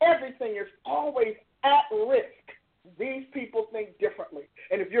that everything is always at risk, these people think differently.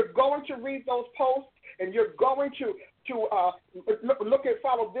 And if you're going to read those posts and you're going to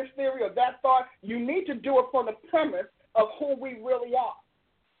follow this theory or that thought, you need to do it from the premise of who we really are.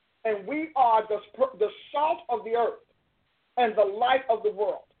 And we are the salt of the earth and the light of the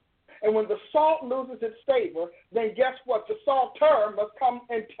world. And when the salt loses its savor, then guess what? The salter must come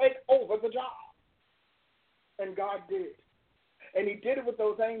and take over the job. And God did. And he did it with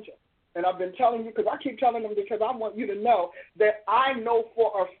those angels. And I've been telling you, because I keep telling them, because I want you to know that I know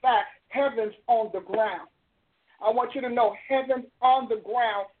for a fact heaven's on the ground. I want you to know heaven's on the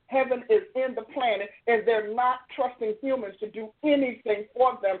ground. Heaven is in the planet, and they're not trusting humans to do anything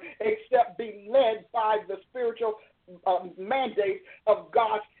for them except be led by the spiritual mandate of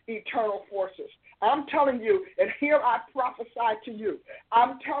God's eternal forces. I'm telling you, and here I prophesy to you.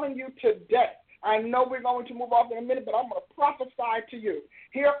 I'm telling you today. I know we're going to move off in a minute, but I'm going to prophesy to you.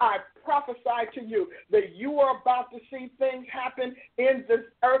 Here I prophesy to you that you are about to see things happen in this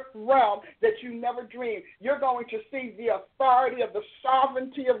earth realm that you never dreamed. You're going to see the authority of the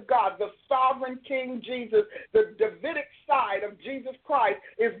sovereignty of God, the sovereign King Jesus, the Davidic side of Jesus Christ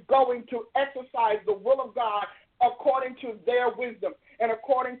is going to exercise the will of God according to their wisdom and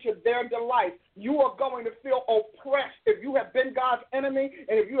according to their delight. You are going to feel oppressed. If you have been God's enemy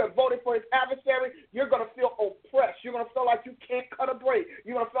and if you have voted for his adversary, you're going to feel oppressed. You're going to feel like you can't cut a break.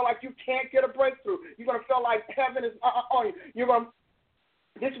 You're going to feel like you can't get a breakthrough. You're going to feel like heaven is on you. You're going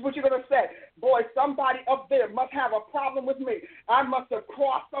must have a problem with me. I must have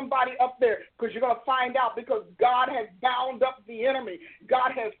crossed somebody up there, because you're going to find out, because God has bound up the enemy.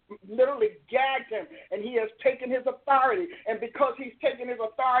 God has literally gagged him, and he has taken his authority. And because he's taken his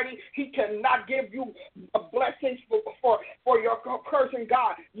authority, he cannot give you blessings for your cursing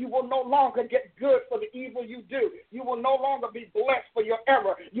God. You will no longer get good for the evil you do. You will no longer be blessed for your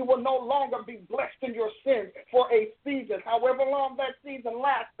error. You will no longer be blessed in your sins for a season. However long that season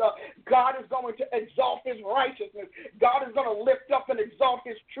lasts, God is going to exalt his righteousness. God is going to lift up and exalt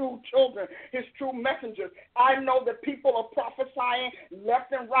his true children, his true messengers. I know that people are prophesying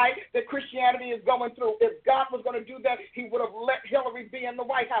left and right that Christianity is going through. If God was going to do that, he would have let Hillary be in the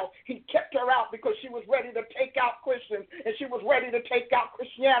White House. He kept her out because she was ready to take out Christians, and she was ready to take out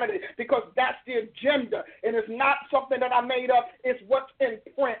Christianity, because that's the agenda. And it's not something that I made up. It's what's in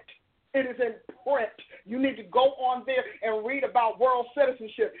print. It is in print. You need to go on there and read about world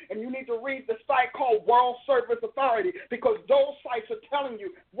citizenship, and you need to read the site called World Service Authority, because those sites are telling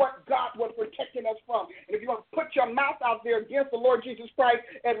you what God was protecting us from. And if you're going to put your mouth out there against the Lord Jesus Christ,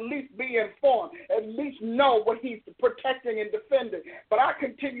 at least be informed. At least know what he's protecting and defending. But I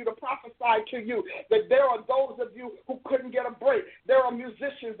continue to prophesy to you that there are those of you who couldn't get a break. There are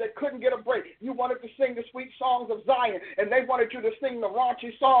musicians that couldn't get a break. You wanted to sing the sweet songs of Zion, and they wanted you to sing the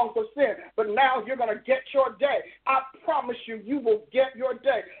raunchy songs of sin. But now you're going to get your day. I promise you, you will get your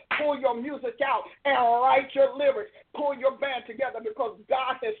day. Pull your music out and write your lyrics. Pull your band together, because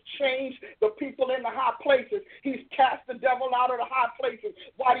God has changed the people in the high places. He's cast the devil out of the high places.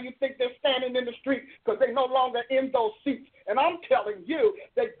 Why do you think they're standing in the street? Because they're no longer in those seats. And I'm telling you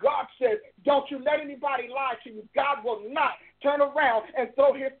that God says, don't you let anybody lie to you. God will not turn around and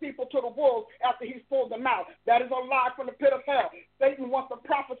throw his people to the wolves after he's pulled them out. That is a lie from the pit of hell. Satan wants to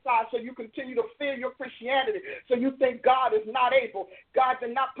prophesy so you continue to fear your Christianity, so you think God is not able. God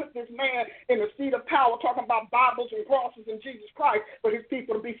did not put this man in the seat of power talking about Bibles and crosses and Jesus Christ for his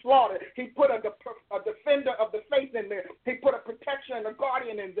people to be slaughtered. He put a defender of the faith in there. He put a protection and a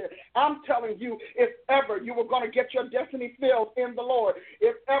guardian in there. I'm telling you, if ever you were going to get your destiny filled in the Lord,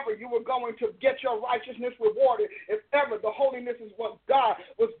 if ever you were going to get your righteousness rewarded, if ever the holiness is what God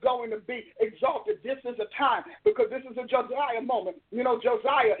was going to be exalted, this is a time, because this is a Josiah moment. You know,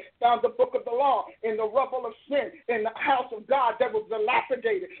 Josiah found the book of the law in the rubble of sin in the house of God that was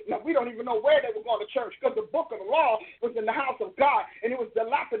dilapidated. Now, we don't even know where they were going to church, because the book of the law was in the house of God, and it was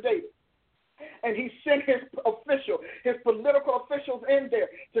dilapidated. And he sent his political officials in there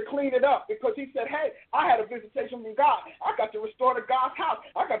to clean it up, because he said, hey, I had a visitation from God. I got to restore the God's house.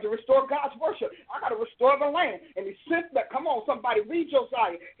 I got to restore God's worship. I got to restore the land. And he sent that. Come on, somebody, read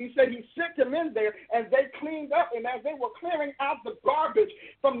Josiah. He said he sent them in there, and they cleaned up. And as they were clearing out the garbage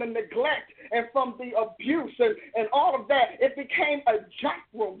from the neglect and from the abuse and all of that, it became a junk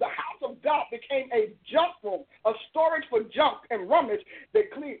room. The house of God became a junk room, a storage for junk and rummage. They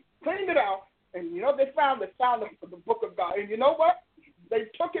cleaned it out. And, you know, they found the book of God. And you know what?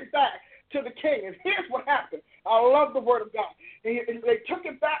 They took it back to the king. And here's what happened. I love the word of God. And they took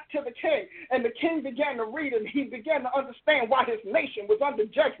it back to the king. And the king began to read it. And he began to understand why his nation was under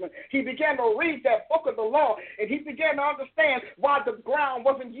judgment. He began to read that book of the law. And he began to understand why the ground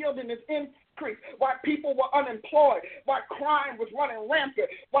wasn't yielding its increase, why people were unemployed, why crime was running rampant,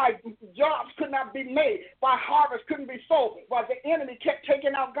 why jobs could not be made, why harvest couldn't be sold, why the enemy kept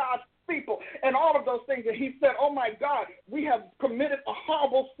taking out God's people, and all of those things. And he said, oh my God, we have committed a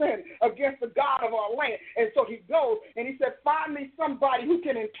horrible sin against the God of our land. And so he goes and he said, find me somebody who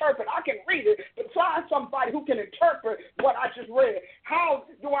can interpret. I can read it, but find somebody who can interpret what I just read. How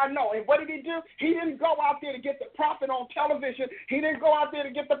do I know? And what did he do? He didn't go out there to get the prophet on television. He didn't go out there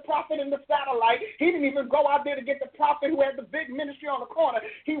to get the prophet in the satellite. He didn't even go out there to get the prophet who had the big ministry on the corner.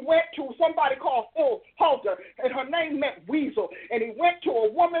 He went to somebody called Halter, and her name meant weasel. And he went to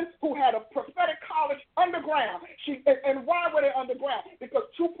a woman who had a prophetic college underground. And why were they underground? Because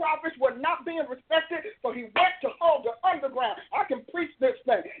true prophets were not being respected, so he went to Halter underground. I can preach this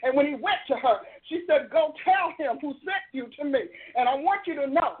thing. And when he went to her, she said, go tell him who sent you to me. And I want you to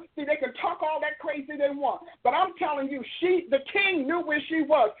know, see, they can talk all that crazy they want, but I'm telling you, the king knew where she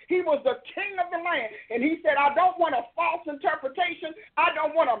was. He was the king of the land. And he said, I don't want a false interpretation. I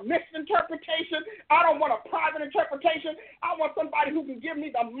don't want a misinterpretation. I don't want a private interpretation. I want somebody who can give me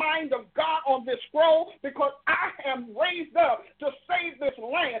the mind of God on this scroll, because I am raised up to save this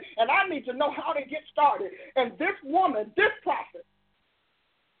land, and I need to know how to get started. And this woman, this prophet,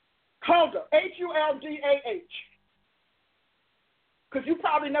 Huldah, Huldah, because you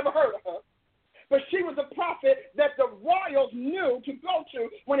probably never heard of her, but she was a prophet that the royals knew to go to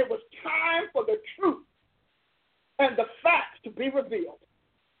when it was time for the truth and the facts to be revealed.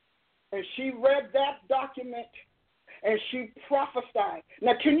 And she read that document, and she prophesied.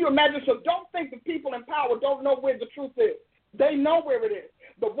 Now, can you imagine? So don't think the people in power don't know where the truth is. They know where it is.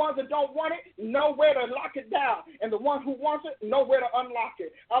 The ones that don't want it know where to lock it down. And the ones who want it know where to unlock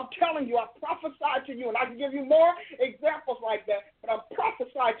it. I'm telling you, I prophesied to you, and I can give you more examples like that, but I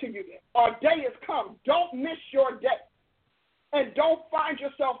prophesied to you. Our day has come. Don't miss your day. And don't find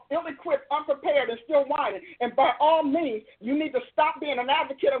yourself ill-equipped, unprepared, and still whining. And by all means, you need to stop being an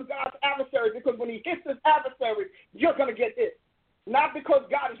advocate of God's adversary, because when he hits his adversary, you're going to get hit. Not because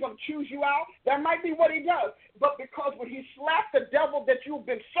God is going to choose you out. That might be what he does. But because when he slaps the devil that you've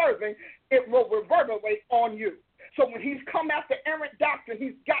been serving, it will reverberate on you. So when he's come after errant doctrine,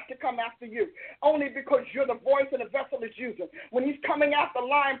 he's got to come after you, only because you're the voice and the vessel is using. When he's coming after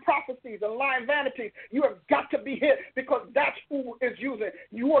lying prophecies and lying vanities, you have got to be hit, because that's who is using.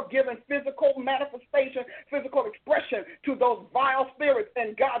 You are giving physical manifestation, physical expression to those vile spirits,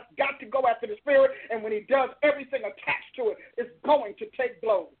 and God's got to go after the spirit, and when he does, everything attached to it is going to take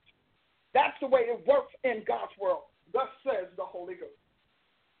blows. That's the way it works in God's world. Thus says the Holy Ghost.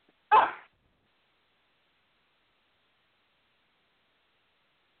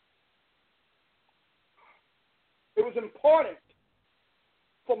 It was important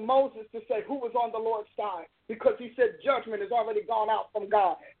for Moses to say who was on the Lord's side, because he said judgment has already gone out from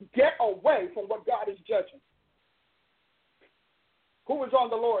God. Get away from what God is judging. Who was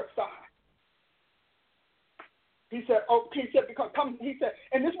on the Lord's side? He said, because come, he said,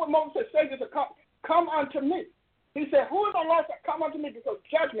 and this is what Moses said, say this, come unto me. He said, who is on the Lord's side? Come unto me, because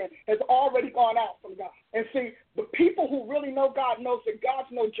judgment has already gone out from God. And see, the people who really know God knows that God's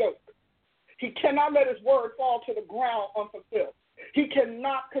no joke. He cannot let his word fall to the ground unfulfilled. He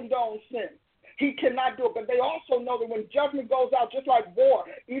cannot condone sin. He cannot do it. But they also know that when judgment goes out, just like war,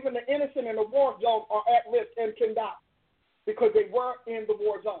 even the innocent in the war zone are at risk and can die, because they were in the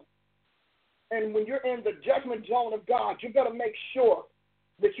war zone. And when you're in the judgment zone of God, you got to make sure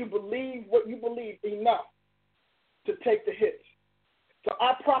that you believe what you believe enough to take the hits. So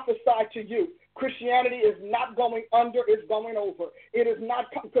I prophesy to you, Christianity is not going under, it's going over. It is not,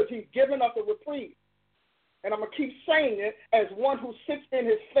 because he's given us a reprieve. And I'm going to keep saying it as one who sits in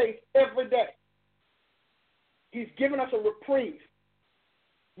his face every day. He's given us a reprieve.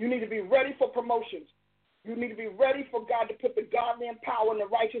 You need to be ready for promotions. You need to be ready for God to put the godly in power and the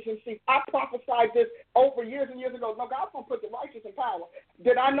righteous in seat. I prophesied this over years and years ago. No, God's going to put the righteous in power.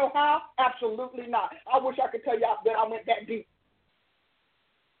 Did I know how? Absolutely not. I wish I could tell you that I went that deep.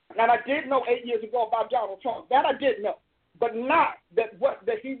 And I did know 8 years ago about Donald Trump. That I did know. But not that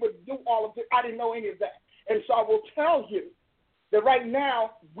he would do all of it. I didn't know any of that. And so I will tell you that right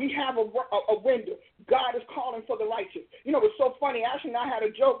now we have a window. God is calling for the righteous. You know, it's so funny. Ashley and I had a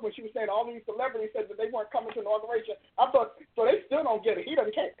joke when she was saying all these celebrities said that they weren't coming to inauguration. I thought, so they still don't get it. He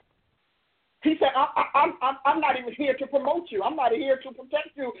doesn't care. He said, I'm not even here to promote you. I'm not here to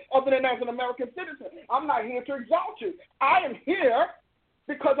protect you other than as an American citizen. I'm not here to exalt you. I am here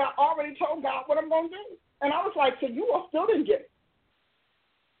because I already told God what I'm going to do. And I was like, so you all still didn't get it.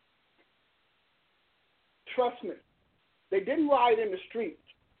 Trust me. They didn't riot in the streets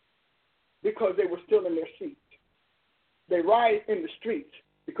because they were still in their seats. They rioted in the streets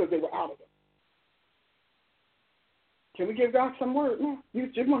because they were out of them. Can we give God some word now? You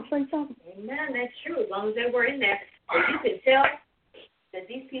just want to say something? Amen. That's true. As long as they were in there. And you can tell that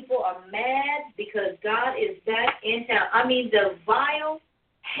these people are mad because God is back in town. I mean, the vile,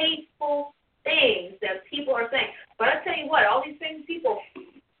 hateful things that people are saying. But I tell you what, all these same people,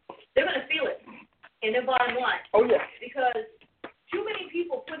 they're going to feel it in their bottom line. Oh, yeah. Because too many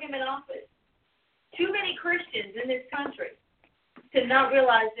people put him in office. Too many Christians in this country to not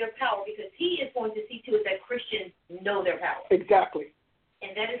realize their power, because he is going to see to it that Christians know their power. Exactly.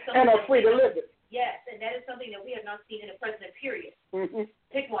 And that is something. And are free to live it. Yes, and that is something that we have not seen in the present period. Mm-hmm.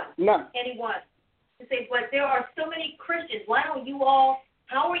 Pick one. None. Any one. To say, but there are so many Christians. Why don't you all,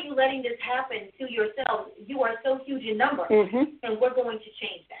 how are you letting this happen to yourselves? You are so huge in number, and we're going to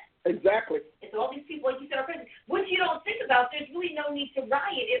change that. Exactly. It's all these people, like you said, are Christians. Which you don't think about. There's really no need to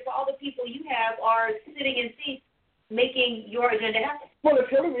riot if all the people you have are sitting in seats making your agenda happen. Well, if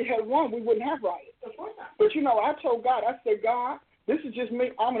Hillary had won, we wouldn't have riots. Of course not. But, you know, I told God, I said, God, this is just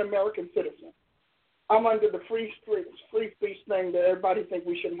me. I'm an American citizen. I'm under the free speech thing that everybody thinks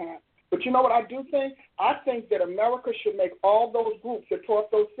we shouldn't have. But you know what I do think? I think that America should make all those groups that tore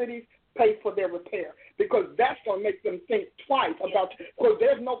up those cities pay for their repair, because that's going to make them think twice about, because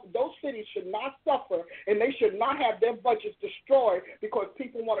those cities should not suffer, and they should not have their budgets destroyed because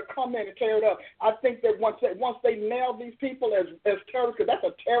people want to come in and tear it up. I think that once they nail these people as terrorists, because that's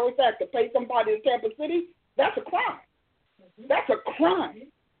a terrorist act to pay somebody in Tampa City, that's a crime. That's a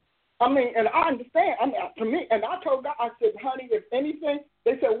crime. I mean, and I understand. I mean, to me, and I told God, I said, honey, if anything,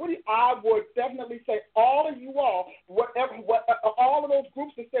 they said, I would definitely say all of you all, all of those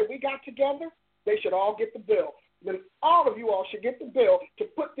groups that said we got together, they should all get the bill. Then all of you all should get the bill to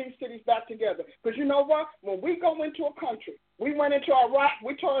put these cities back together. Because you know what? When we go into a country, we went into Iraq,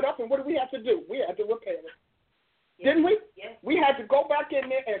 we tore it up, and what did we have to do? We had to repair it. Yes. Didn't we? Yes. We had to go back in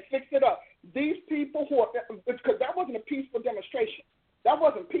there and fix it up. These people who are, because that wasn't a peaceful demonstration. That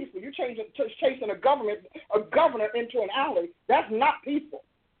wasn't peaceful. You're chasing a governor into an alley. That's not peaceful.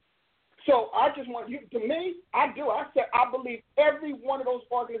 So I just want you, to me, I said I believe every one of those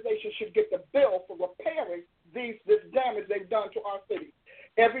organizations should get the bill for repairing this damage they've done to our city.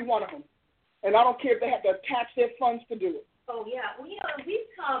 Every one of them. And I don't care if they have to attach their funds to do it. Oh, yeah. Well, we've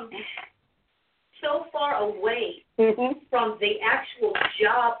come so far away from the actual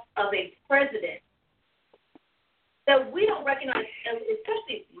job of a president that we don't recognize,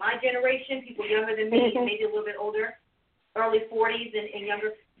 especially my generation, people younger than me, maybe a little bit older, early 40s and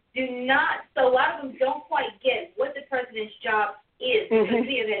younger, so a lot of them don't quite get what the president's job is. Because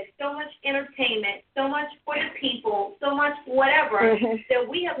we have had so much entertainment, so much for the people, so much whatever, that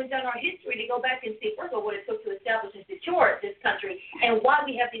we haven't done our history to go back and see, first of all, what it took to establish and secure this country and why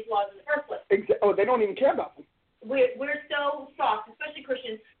we have these laws in the first place. Oh, they don't even care about them. We're so soft, especially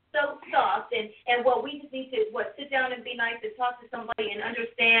Christians, so soft, and we just need to, sit down and be nice and talk to somebody and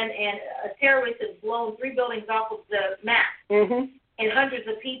understand, and a terrorist has blown 3 buildings off of the map. And hundreds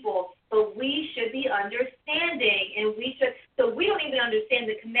of people, but we should be understanding, and so we don't even understand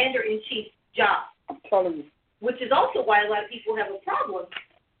the commander-in-chief's job. I'm telling you. Which is also why a lot of people have a problem.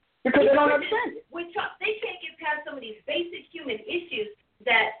 Because they don't understand it. They can't get past some of these basic human issues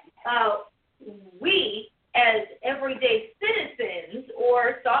that we, as everyday citizens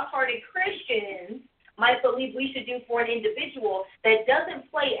or soft-hearted Christians, might believe we should do for an individual that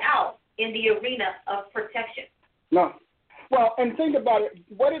doesn't play out in the arena of protection. No. Well, and think about it,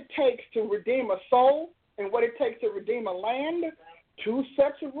 what it takes to redeem a soul and what it takes to redeem a land, 2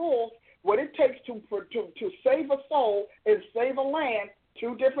 sets of rules. What it takes to save a soul and save a land,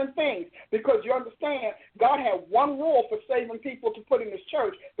 2 different things. Because you understand, God had 1 rule for saving people to put in his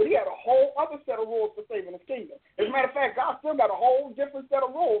church, but he had a whole other set of rules for saving his kingdom. As a matter of fact, God still got a whole different set of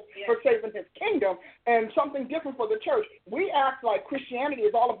rules for saving his kingdom and something different for the church. We act like Christianity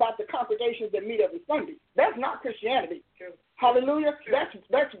is all about the congregations that meet every Sunday. That's not Christianity. True. Hallelujah. True.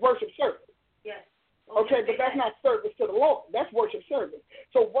 That's worship service. Yes. Okay, but that's not service to the Lord. That's worship service.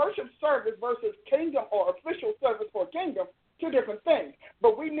 So worship service versus kingdom or official service for kingdom, 2 different things.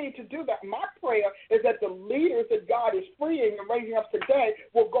 But we need to do that. My prayer is that the leaders that God is freeing and raising up today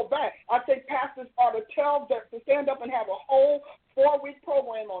will go back. I think pastors ought to tell them to stand up and have a whole 4-week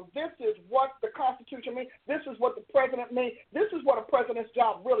program on this is what the Constitution means, this is what the president means, this is what a president's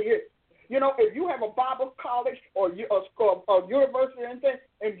job really is. You know, if you have a Bible college or university or anything,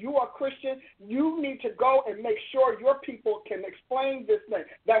 and you are Christian, you need to go and make sure your people can explain this thing.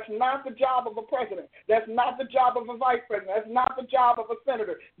 That's not the job of a president. That's not the job of a vice president. That's not the job of a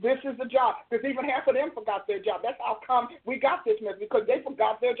senator. This is the job. Because even half of them forgot their job. That's how come we got this mess, because they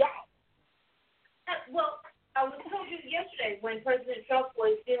forgot their job. Well, I was told you yesterday when President Trump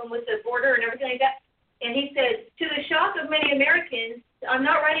was dealing with the border and everything like that, and he said, to the shock of many Americans, I'm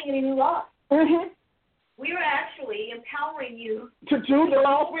not writing any new laws. We are actually empowering you to do the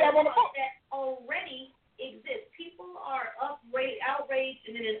laws we have on the book that already exist. People are outraged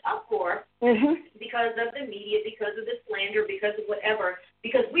and in an uproar because of the media, because of the slander, because of whatever,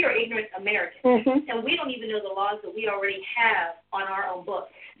 because we are ignorant Americans. And we don't even know the laws that we already have on our own books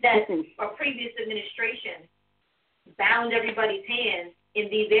that our previous administration bound everybody's hands in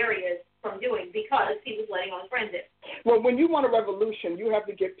these areas from doing because he was letting on his friends in. Well, when you want a revolution, you have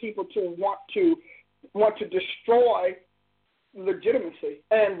to get people to want to destroy legitimacy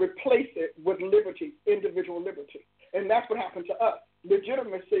and replace it with liberty, individual liberty. And that's what happened to us.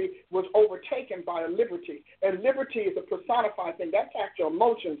 Legitimacy was overtaken by a liberty, and liberty is a personified thing. That attacks your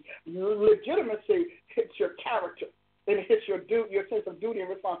emotions. Legitimacy hits your character. And it hits your sense of duty and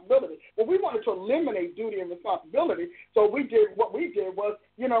responsibility. Well, we wanted to eliminate duty and responsibility, so what we did was,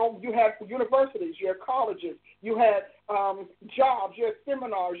 you had universities, you had colleges, you had jobs, you had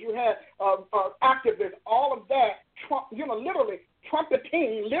seminars, you had activists, all of that, literally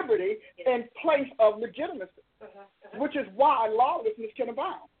trumpeting liberty in place of legitimacy, which is why lawlessness can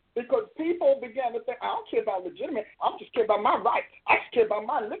abound. Because people began to think, I don't care about legitimate. I just care about my rights. I just care about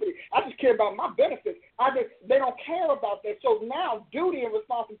my liberty. I just care about my benefits. They don't care about that. So now duty and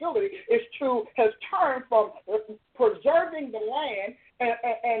responsibility has turned from preserving the land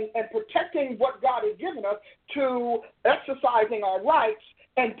and protecting what God has given us to exercising our rights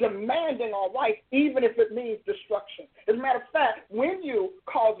and demanding our rights, even if it means destruction. As a matter of fact, when you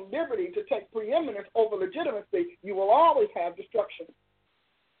cause liberty to take preeminence over legitimacy, you will always have destruction.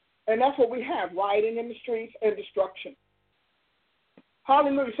 And that's what we have, rioting in the streets and destruction.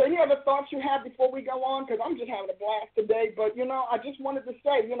 Hallelujah. So any other thoughts you have before we go on? Because I'm just having a blast today. But, I just wanted to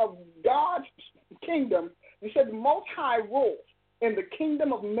say, God's kingdom, you said the Most High rules in the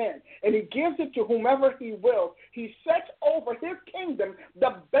kingdom of men, and he gives it to whomever he wills. He sets over his kingdom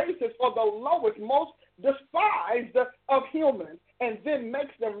the basis for the lowest, most despised of humans, and then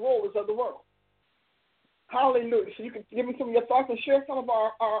makes them rulers of the world. Hallelujah. So you can give me some of your thoughts and share some of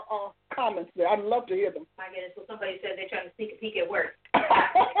our comments there. I'd love to hear them. My goodness. So somebody said they're trying to sneak a peek at work.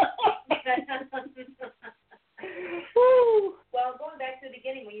 Well, going back to the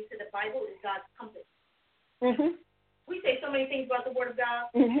beginning when you said the Bible is God's compass. Mm-hmm. We say so many things about the Word of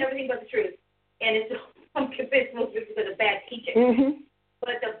God, everything but the truth. And I'm convinced most of it's because of bad teaching. Mm-hmm.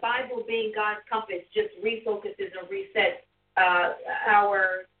 But the Bible being God's compass just refocuses and resets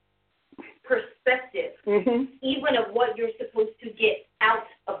our perspective, even of what you're supposed to get out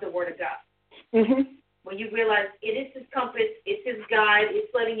of the Word of God. Mm-hmm. When you realize it is his compass, it's his guide,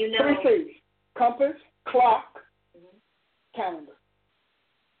 it's letting you know. 3 C's: compass, clock, calendar.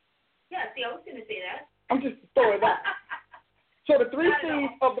 Yeah, see, I was going to say that. I'm just throwing that. So the 3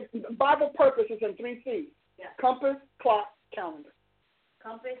 C's of the Bible purpose is in 3 C's. Yeah. Compass, clock, calendar.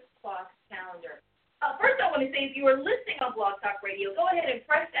 Compass, clock, calendar. First, I want to say, if you are listening on Blog Talk Radio, go ahead and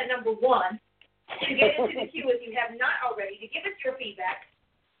press that number 1 to get into the queue if you have not already, to give us your feedback.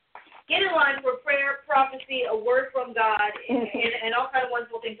 Get in line for prayer, prophecy, a word from God, and all kinds of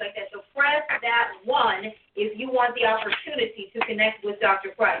wonderful things like that. So press that 1 if you want the opportunity to connect with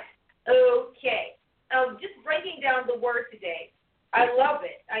Dr. Price. Okay. Just breaking down the word today. I love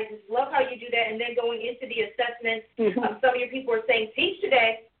it. I just love how you do that. And then going into the assessments, some of your people are saying, teach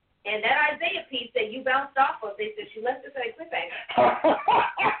today. And that Isaiah piece that you bounced off of, they said she left us at a cliffhanger.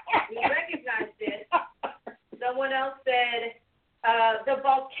 We recognized it. Someone else said, the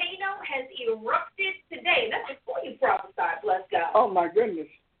volcano has erupted today. And that's before you prophesied, bless God. Oh, my goodness.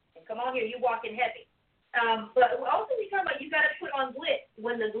 And come on here, you're walking heavy. But also we talk about you got to put on blitz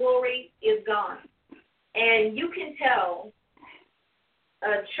when the glory is gone. And you can tell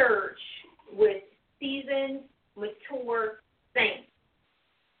a church with seasoned, mature saints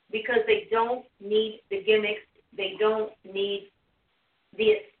because they don't need the gimmicks. They don't need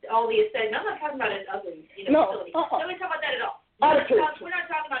all the aesthetic. I'm not talking about an ugly facility. Don't talk about that at all. We're not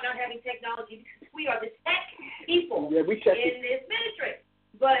talking about not having technology because we are the tech people in this ministry.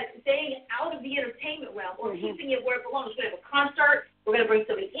 But staying out of the entertainment realm or keeping it where it belongs. We're going to have a concert. We're going to bring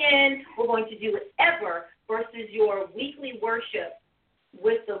somebody in. We're going to do whatever versus your weekly worship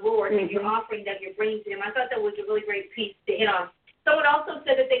with the Lord and your offering that you're bringing to him. I thought that was a really great piece to hit on. Someone also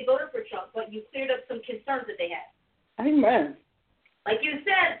said that they voted for Trump, but you cleared up some concerns that they had. Amen. Like you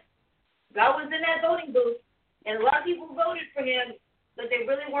said, God was in that voting booth, and a lot of people voted for him, but they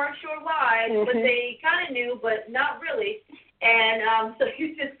really weren't sure why, but they kind of knew, but not really. And so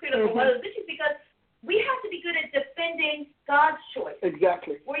you just cleared up a lot of issues because we have to be good at defending God's choice.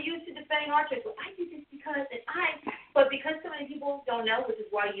 Exactly. We're used to defending our choice. Well, I do this because but because so many people don't know, which is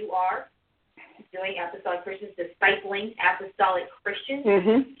why you are doing Apostolic Christians, discipling Apostolic Christians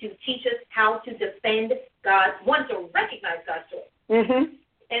to teach us how to defend God's, one, to recognize God's choice,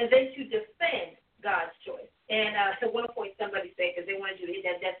 and then to defend God's choice. And at one point, somebody said, because they wanted you to hit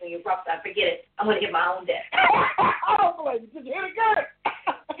that desk when you prophesy, forget it. I'm going to hit my own desk. Oh, boy, did you hit it good?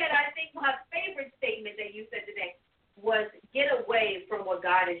 And I think my favorite statement that you said today was, get away from what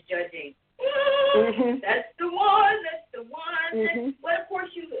God is judging. That's the one. That's the one. But, of course,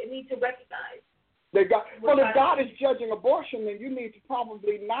 you need to recognize. If God is judging abortion, then you need to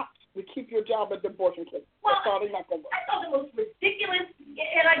probably not to keep your job at the abortion clinic. Well, that's probably not going to work. I thought the most ridiculous,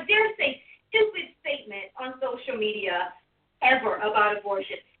 and I dare say stupid statement on social media ever about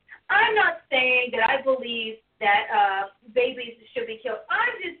abortion. I'm not saying that I believe that babies should be killed.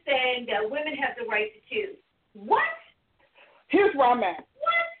 I'm just saying that women have the right to choose. What? Here's where I'm at.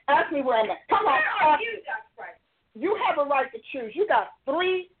 What? Ask me where I'm at. Come on. Where are you, Dr. Price? You have a right to choose. You got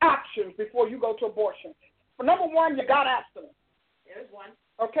 3 options before you go to abortion. For number 1, you got abstinence. There's one.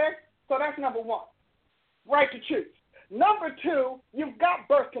 Okay? So that's number 1. Right to choose. Number 2, you've got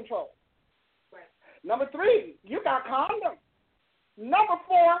birth control. Right. Number 3, you got condoms. Number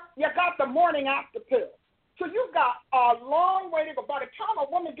 4, you got the morning after pill. So you've got a long way to go. By the time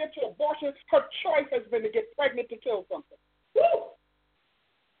a woman gets to abortion, her choice has been to get pregnant to kill something. Woo!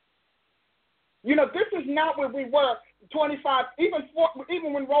 This is not where we were 25,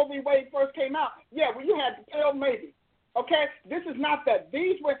 even when Roe v. Wade first came out. Yeah, when you had the pill, maybe. Okay? This is not that.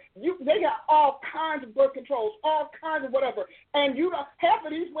 They got all kinds of birth controls, all kinds of whatever. And half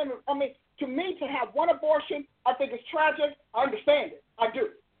of these women, to me, to have one abortion, I think it's tragic. I understand it. I do.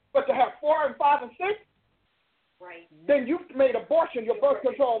 But to have 4 and 5 and 6, right, then you've made abortion your birth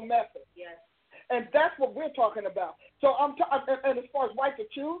control method. Yes. And that's what we're talking about. So and as far as right to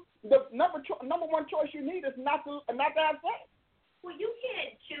choose, the number one choice you need is not to have sex. Well, you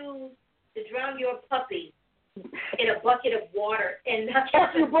can't choose to drown your puppy in a bucket of water and not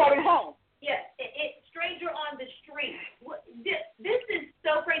after you brought it home. Yes, stranger on the street. This is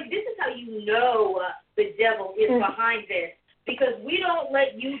so crazy. This is how you know the devil is behind this, because we don't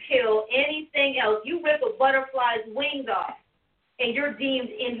let you kill anything else. You rip a butterfly's wings off, and you're deemed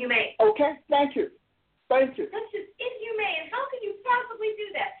inhumane. Okay, thank you. That's just inhumane. How can you possibly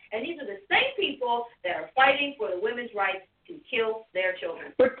do that? And these are the same people that are fighting for the women's rights to kill their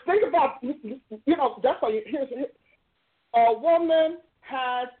children. But think about, that's why a woman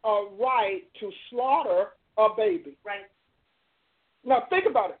has a right to slaughter a baby. Right. Now think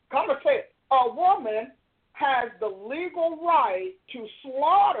about it. Come and say it. A woman has the legal right to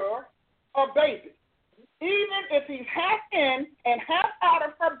slaughter a baby. Even if he's half in and half out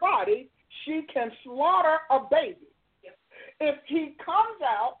of her body, she can slaughter a baby. Yep. If he comes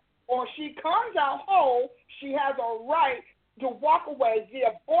out or she comes out whole, she has a right to walk away. The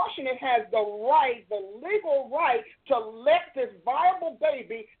abortionist has the legal right to let this viable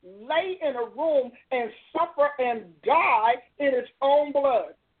baby lay in a room and suffer and die in its own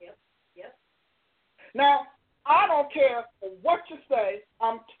blood. Yep. Now, I don't care what you say.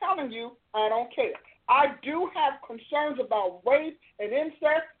 I'm telling you, I don't care. I do have concerns about rape and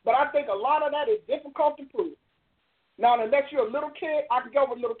incest, but I think a lot of that is difficult to prove. Now, unless you're a little kid, I can go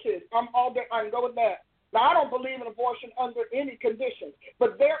with little kids. I can go with that. Now, I don't believe in abortion under any conditions,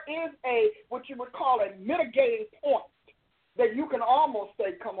 but there is what you would call a mitigating point that you can almost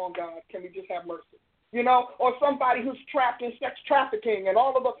say, come on, God, can we just have mercy? Or somebody who's trapped in sex trafficking and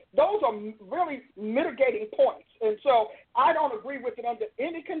all of those are really mitigating points. And so I don't agree with it under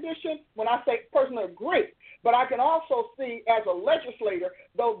any condition when I say personally agree. But I can also see as a legislator,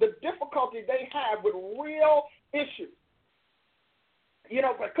 though, the difficulty they have with real issues.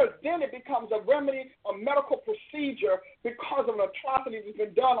 Because then it becomes a remedy, a medical procedure because of an atrocity that's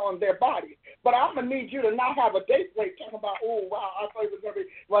been done on their body. But I'm going to need you to not have a date rate talking about, oh, wow, I thought it was going to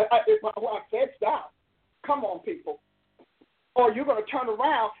be, I said stop. Come on, people. Or you're going to turn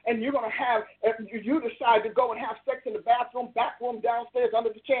around and you're going to have, you decide to go and have sex in the bathroom, back room, downstairs, under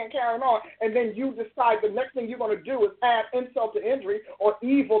the chair and carrying on, and then you decide the next thing you're going to do is add insult to injury or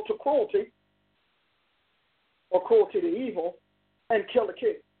evil to cruelty or cruelty to evil and kill the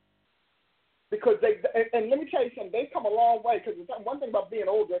kid. Because and let me tell you something, they've come a long way. Because one thing about being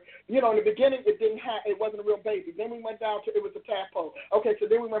older, in the beginning it wasn't a real baby. Then we went down to it was a tadpole. Okay, so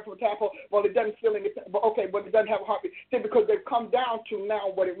then we went from a tadpole. Well, it doesn't feel anything. But okay, but it doesn't have a heartbeat. See, because they've come down to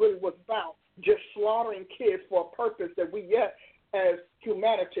now what it really was about, just slaughtering kids for a purpose that we yet as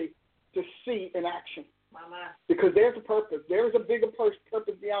humanity to see in action. Mama. Because there's a purpose. There is a bigger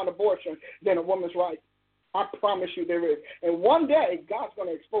purpose beyond abortion than a woman's right. I promise you there is. And one day God's going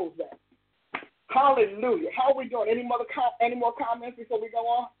to expose that. Hallelujah. How are we doing? Any more comments before we go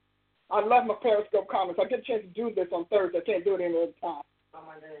on? I love my Periscope comments. I get a chance to do this on Thursday. I can't do it any other time. Oh,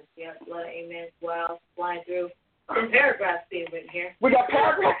 my goodness. Yes, blood, amen. Wow, flying through. Some paragraphs being written here. We got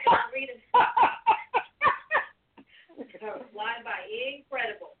paragraphs. Reading. Flying by.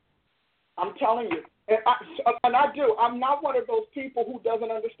 Incredible. I'm telling you. And I do. I'm not one of those people who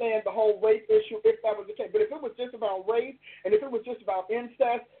doesn't understand the whole rape issue, if that was the case. But if it was just about rape and if it was just about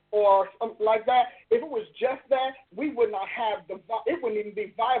incest or something like that, if it was just that, we would not have it wouldn't even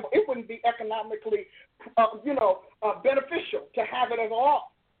be viable. It wouldn't be economically, beneficial to have it at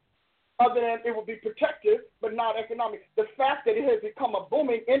all. Other than it would be protective, but not economic. The fact that it has become a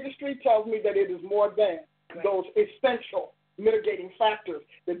booming industry tells me that it is more than those essential mitigating factors,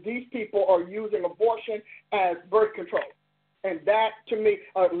 that these people are using abortion as birth control. And that, to me,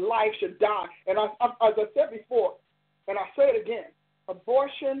 life should die. And as I said before, and I'll say it again,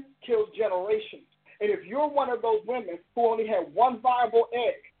 abortion kills generations. And if you're one of those women who only had one viable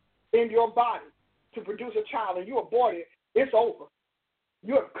egg in your body to produce a child and you abort it, it's over.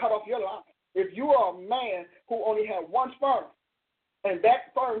 You have cut off your line. If you are a man who only had one sperm and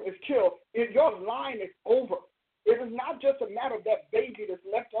that sperm is killed, your line is over. It is not just a matter of that baby that's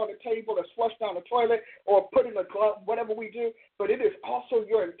left on the table, that's flushed down the toilet, or put in a glove, whatever we do, but it is also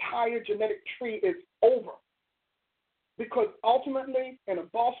your entire genetic tree is over. Because ultimately, an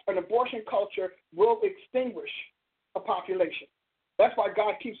abortion culture will extinguish a population. That's why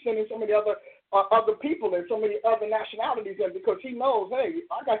God keeps sending so many other other people and so many other nationalities in because he knows, hey,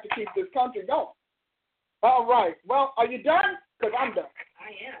 I got to keep this country going. All right. Well, are you done? Because I'm done. I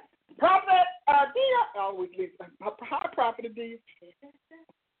am. Prophet Adia. I always leave. Hi, Prophet Adia.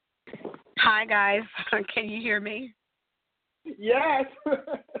 Hi, guys. Can you hear me? Yes.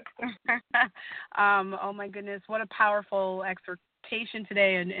 Oh, my goodness. What a powerful exhortation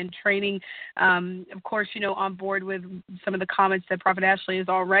today and training. Of course, on board with some of the comments that Prophet Ashley has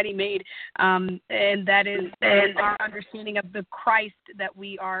already made, and that is our understanding of the Christ that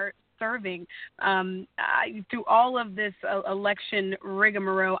we are serving. Through all of this election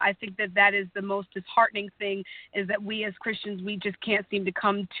rigmarole, I think that is the most disheartening thing, is that we as Christians, we just can't seem to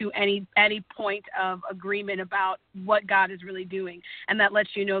come to any point of agreement about what God is really doing. And that lets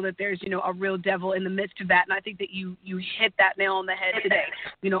you know that there's, a real devil in the midst of that. And I think that you hit that nail on the head today.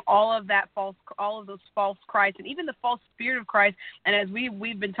 All of those false Christ and even the false spirit of Christ. And as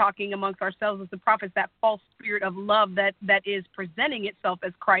we've been talking amongst ourselves as the prophets, that false spirit of love that is presenting itself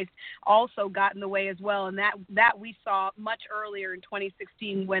as Christ also got in the way as well. And that we saw much earlier in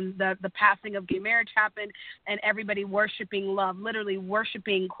 2016 when the passing of gay marriage happened and everybody worshiping love, literally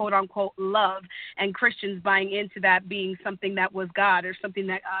worshiping quote unquote love, and Christians buying into that being something that was God or something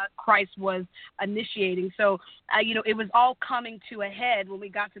that Christ was initiating. So, it was all coming to a head when we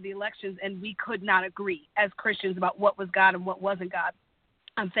got to the elections, and we could not agree as Christians about what was God and what wasn't God.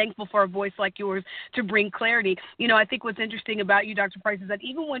 I'm thankful for a voice like yours to bring clarity. I think what's interesting about you, Dr. Price, is that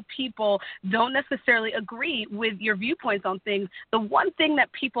even when people don't necessarily agree with your viewpoints on things, the one thing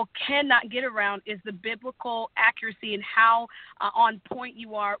that people cannot get around is the biblical accuracy and how on point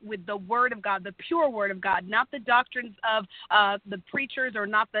you are with the Word of God, the pure Word of God, not the doctrines of the preachers or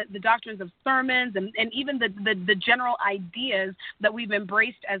not the doctrines of sermons and even the general ideas that we've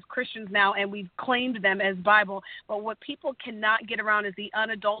embraced as Christians now, and we've claimed them as Bible. But what people cannot get around is the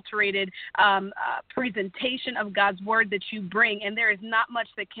unadulterated presentation of God's word that you bring. And there is not much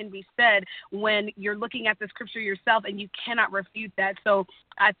that can be said when you're looking at the scripture yourself and you cannot refute that. So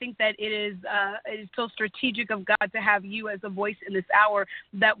I think that it is so strategic of God to have you as a voice in this hour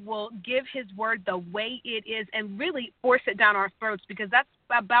that will give his word the way it is and really force it down our throats, because that's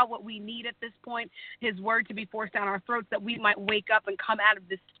about what we need at this point, his word to be forced down our throats, that we might wake up and come out of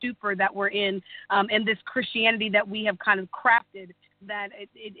this stupor that we're in, and this Christianity that we have kind of crafted, that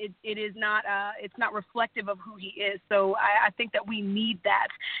it is not it's not reflective of who he is. So I think that we need that,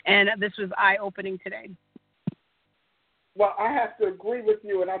 and this was eye-opening today. Well, I have to agree with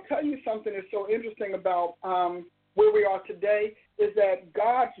you, and I'll tell you something that's so interesting about where we are today is that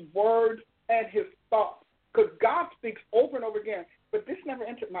God's word and his thoughts, because God speaks over and over again, but this never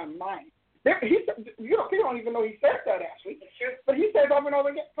entered my mind. He said, you don't even know he said that, actually. Sure. But he says over and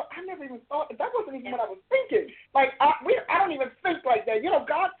over again. But I never even thought that wasn't even what I was thinking. Like I don't even think like that.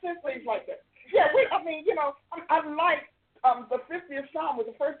 God says things like that. Yeah, I like the 50th Psalm was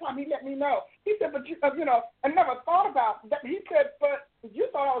the first time he let me know. He said, but I never thought about that. He said, but you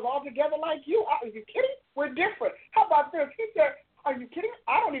thought I was altogether like you. Are you kidding? We're different. How about this? He said, are you kidding?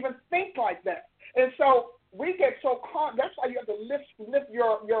 I don't even think like that. And so we get so that's why you have to lift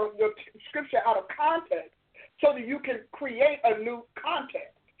your scripture out of context so that you can create a new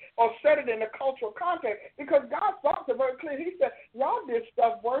context or set it in a cultural context. Because God's thoughts are very clear. He said, y'all did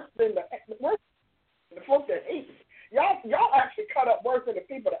stuff worse than the folks that hate me. Y'all actually cut up worse than the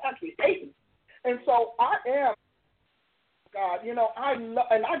people that actually hate me. And so I am God,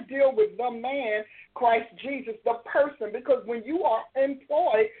 I deal with the man, Christ Jesus, the person, because when you are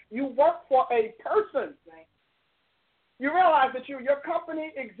employed, you work for a person. You realize that your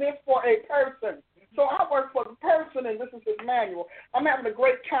company exists for a person. So I work for the person, and this is his manual. I'm having a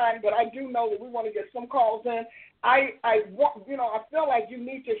great time, but I do know that we want to get some calls in. I feel like you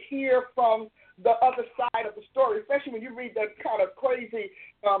need to hear from the other side of the story, especially when you read that kind of crazy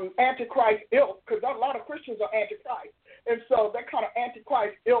Antichrist ilk, because a lot of Christians are Antichrist. And so that kind of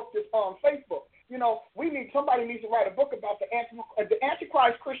Antichrist ilk is on Facebook. Somebody needs to write a book about the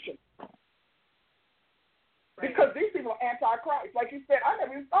Antichrist Christian. Because these people are anti-Christ. Like you said, I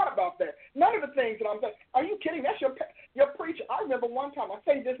never even thought about that. None of the things that I'm saying. Are you kidding? That's your preacher. I remember one time, I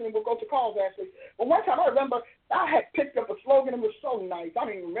say this and we'll go to calls actually, but one time I remember I had picked up a slogan. It was so nice. I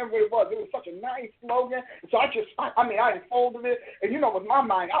don't even remember what it was. It was such a nice slogan. So I unfolded it. And with my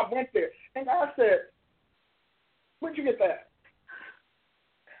mind, I went there. And I said, where'd you get that?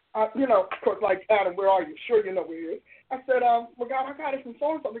 Of course, like, Adam, where are you? Sure you know where he is. I said, well, God, I got it from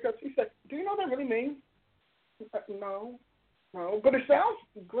so-and-so, because he said, do you know what that really means? No, but it sounds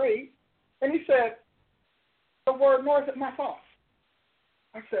great. And he said, the word north at my thoughts.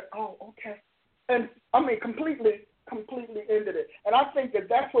 I said, oh, okay. And completely completely ended it. And I think that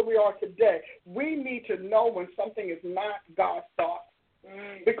that's where we are today. We need to know when something is not God's thoughts.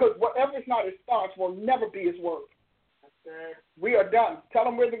 Because whatever is not his thoughts will never be his word. That's good. We are done. Tell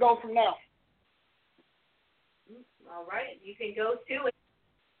them where to go from now. All right. You can go to it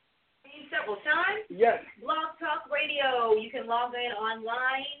several times. Yes. Blog Talk Radio. You can log in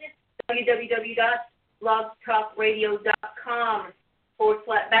online,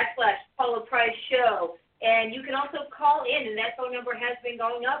 www.blogtalkradio.com/Paula Price Show. And you can also call in, and that phone number has been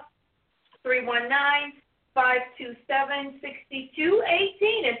going up,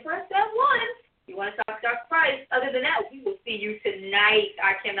 319-527-6218, and press that 1. You want to talk to Dr. Price. Other than that, we will see you tonight.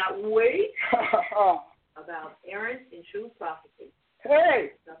 I cannot wait. About errant and true prophecy.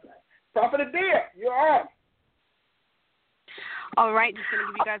 Hey, Prophet Adia, you're on. All right, just going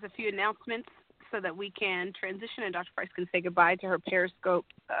to give you guys a few announcements so that we can transition and Dr. Price can say goodbye to her Periscope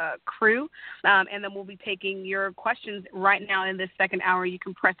crew. And then we'll be taking your questions right now in this second hour. You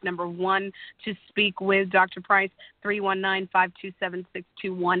can press number 1 to speak with Dr. Price.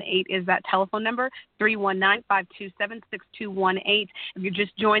 319-527-6218 is that telephone number, 319-527-6218. If you're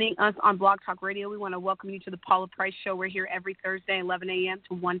just joining us on Blog Talk Radio, we want to welcome you to the Paula Price Show. We're here every Thursday, 11 a.m.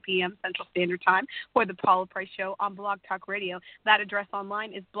 to 1 p.m. Central Standard Time for the Paula Price Show on Blog Talk Radio. That address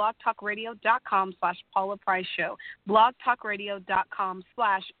online is blogtalkradio.com/Paula Price Show,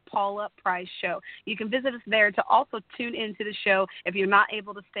 blogtalkradio.com/Paula Price Show. You can visit us there to also tune into the show if you're not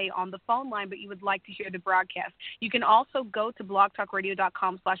able to stay on the phone line, but you would like to hear the broadcast. You can also go to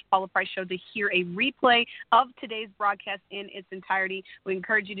blogtalkradio.com/Paula Price Show to hear a replay of today's broadcast in its entirety. We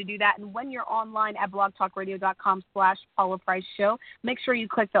encourage you to do that. And when you're online at blogtalkradio.com/Paula Price Show, make sure you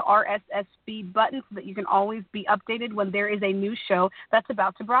click the RSS feed button so that you can always be updated when there is a new show that's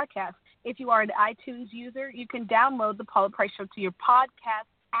about to broadcast. If you are an iTunes user, you can download the Paula Price Show to your podcast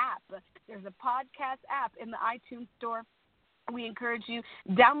app. There's a podcast app in the iTunes store. We encourage you,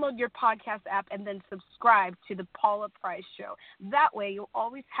 download your podcast app and then subscribe to the Paula Price Show. That way, you'll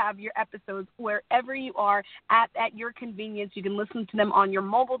always have your episodes wherever you are at your convenience. You can listen to them on your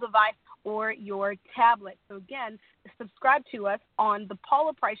mobile device or your tablet. So again, subscribe to us on the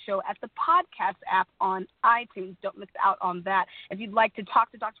Paula Price Show at the podcast app on iTunes. Don't miss out on that. If you'd like to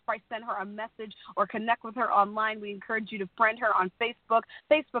talk to Dr. Price, send her a message or connect with her online. We encourage you to friend her on Facebook,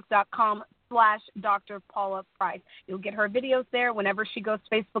 facebook.com/Dr. Paula Price. You'll get her videos there. Whenever she goes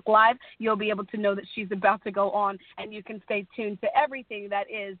Facebook Live, you'll be able to know that she's about to go on, and you can stay tuned to everything that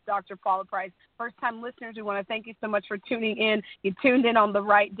is Dr. Paula Price. First-time listeners, we want to thank you so much for tuning in. You tuned in on the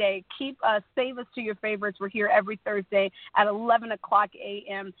right day. Save us to your favorites. We're here every Thursday at 11 o'clock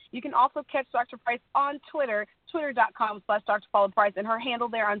a.m. You can also catch Dr. Price on Twitter, twitter.com/Dr. Paula Price, and her handle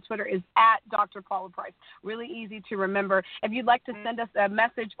there on Twitter is @Dr. Paula Price. Really easy to remember. If you'd like to send us a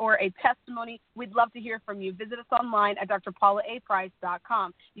message or a testimony, we'd love to hear from you. Visit us online at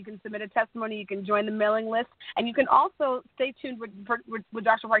drpaulaaprice.com. You can submit a testimony. You can join the mailing list, and you can also stay tuned with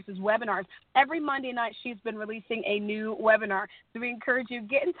Dr. Price's webinars. Every Monday night, she's been releasing a new webinar. So we encourage you,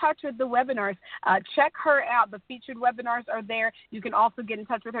 get in touch with the webinars. Check her out. The featured webinars are there. You can also get in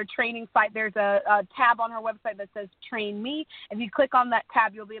touch with her training site. There's a tab on her website that says Train Me. If you click on that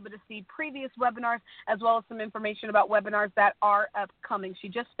tab, you'll be able to see previous webinars as well as some information about webinars that are upcoming. She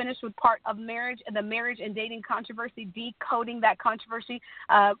just finished with part of marriage and the marriage and dating controversy, decoding that controversy.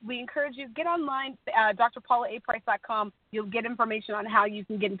 We encourage you, get online, drpaulaaprice.com. You'll get information on how you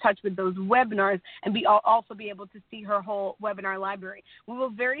can get in touch with those webinars and also be able to see her whole webinar library. We will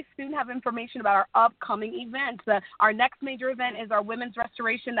very soon have information about our upcoming events. Our next major event is our Women's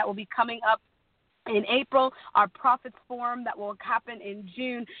Restoration that will be coming up in April, our Prophets Forum that will happen in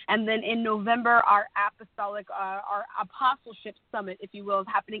June, and then in November, our our Apostleship Summit, if you will, is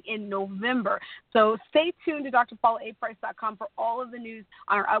happening in November. So stay tuned to drpaulaaprice.com for all of the news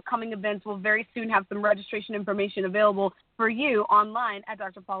on our upcoming events. We'll very soon have some registration information available for you online at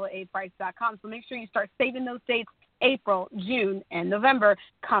drpaulaaprice.com. So make sure you start saving those dates. April, June, and November,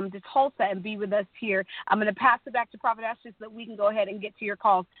 come to Tulsa and be with us here. I'm going to pass it back to Prophet Ashley so that we can go ahead and get to your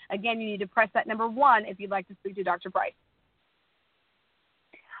calls. Again, you need to press that number 1 if you'd like to speak to Dr. Price.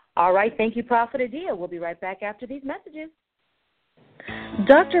 All right. Thank you, Prophet Adia. We'll be right back after these messages.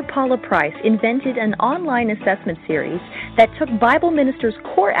 Dr. Paula Price invented an online assessment series that took Bible ministers'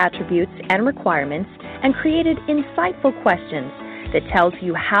 core attributes and requirements and created insightful questions that tells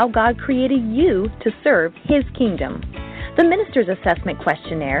you how God created you to serve His kingdom. The Minister's Assessment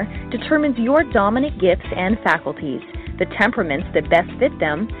Questionnaire determines your dominant gifts and faculties, the temperaments that best fit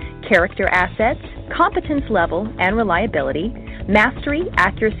them, character assets, competence level and reliability, mastery,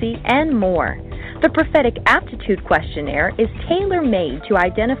 accuracy, and more. The Prophetic Aptitude Questionnaire is tailor-made to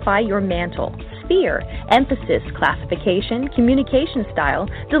identify your mantle, sphere, emphasis, classification, communication style,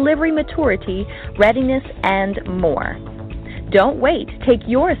 delivery maturity, readiness, and more. Don't wait. Take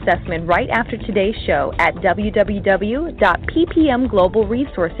your assessment right after today's show at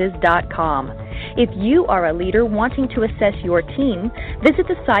www.ppmglobalresources.com. If you are a leader wanting to assess your team, visit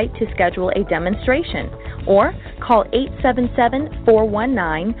the site to schedule a demonstration or call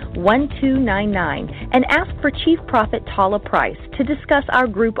 877-419-1299 and ask for Chief Prophet Paula Price to discuss our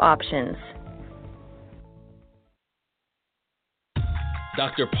group options.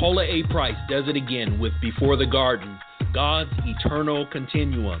 Dr. Paula A. Price does it again with Before the Garden, God's Eternal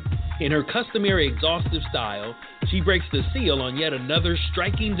Continuum. In her customary exhaustive style, she breaks the seal on yet another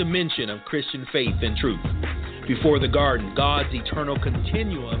striking dimension of Christian faith and truth. Before the Garden, God's Eternal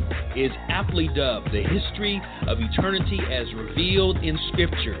Continuum is aptly dubbed the history of eternity as revealed in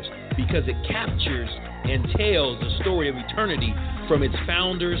Scriptures because it captures and tells the story of eternity from its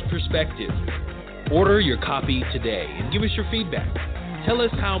founder's perspective. Order your copy today and give us your feedback. Tell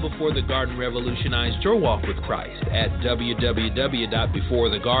us how Before the Garden revolutionized your walk with Christ at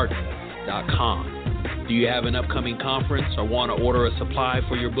www.beforethegarden.com. Do you have an upcoming conference or want to order a supply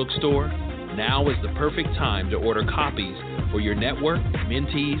for your bookstore? Now is the perfect time to order copies for your network,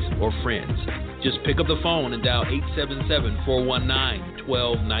 mentees, or friends. Just pick up the phone and dial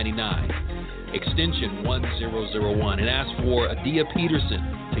 877-419-1299, extension 1001, and ask for Adia Peterson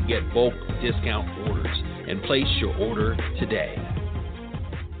to get bulk discount orders and place your order today.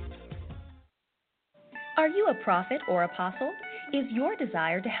 Are you a prophet or apostle? Is your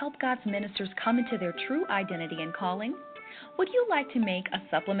desire to help God's ministers come into their true identity and calling? Would you like to make a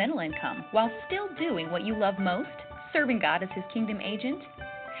supplemental income while still doing what you love most, serving God as His kingdom agent?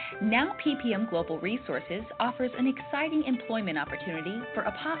 Now PPM Global Resources offers an exciting employment opportunity for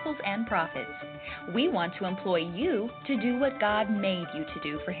apostles and prophets. We want to employ you to do what God made you to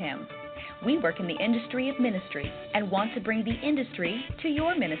do for Him. We work in the industry of ministry and want to bring the industry to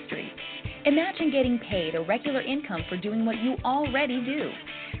your ministry. Imagine getting paid a regular income for doing what you already do.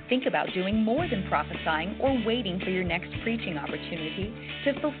 Think about doing more than prophesying or waiting for your next preaching opportunity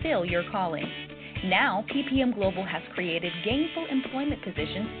to fulfill your calling. Now, PPM Global has created gainful employment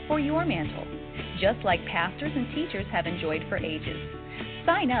positions for your mantle, just like pastors and teachers have enjoyed for ages.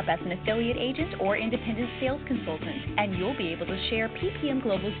 Sign up as an affiliate agent or independent sales consultant, and you'll be able to share PPM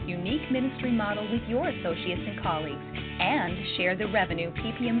Global's unique ministry model with your associates and colleagues, and share the revenue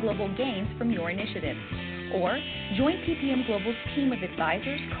PPM Global gains from your initiative. Or join PPM Global's team of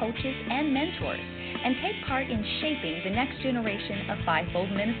advisors, coaches, and mentors, and take part in shaping the next generation of fivefold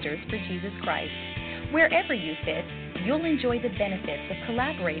ministers for Jesus Christ. Wherever you fit, you'll enjoy the benefits of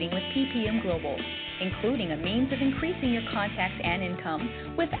collaborating with PPM Global, including a means of increasing your contacts and income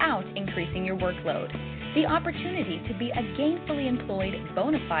without increasing your workload. The opportunity to be a gainfully employed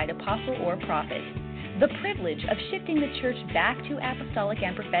bona fide apostle or prophet. The privilege of shifting the church back to apostolic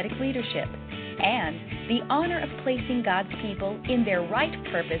and prophetic leadership. And the honor of placing God's people in their right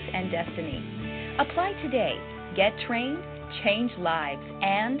purpose and destiny. Apply today, get trained, change lives,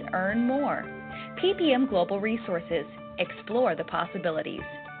 and earn more. PPM Global Resources. Explore the possibilities.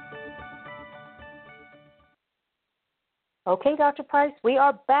 Okay, Dr. Price, we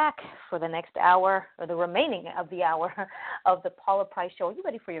are back for the next hour, or the remaining of the hour of the Paula Price Show. Are you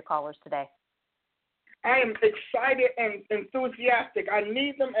ready for your callers today? I am excited and enthusiastic. I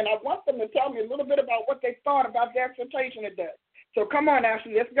need them, and I want them to tell me a little bit about what they thought about the exhortation today. So come on,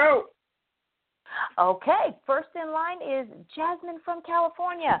 Ashley, let's go. Okay, first in line is Jasmine from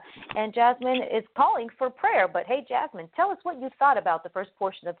California, and Jasmine is calling for prayer. But hey, Jasmine, tell us what you thought about the first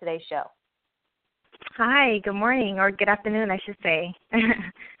portion of today's show. Hi, good morning, or good afternoon, I should say.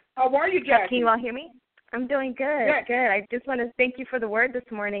 How are you, Jasmine? Can you all hear me? I'm doing good, good. I just want to thank you for the word this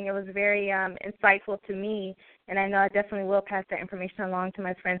morning. It was very insightful to me, and I know I definitely will pass that information along to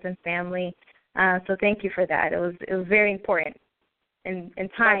my friends and family. So thank you for that. It was very important and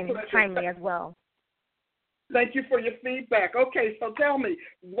timely as well. Thank you for your feedback. Okay, so tell me,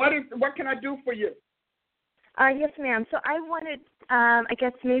 what can I do for you? Yes, ma'am. So I wanted, I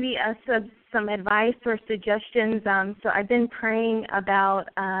guess, maybe some advice or suggestions. So I've been praying about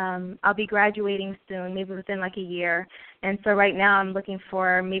I'll be graduating soon, maybe within like a year. And so right now I'm looking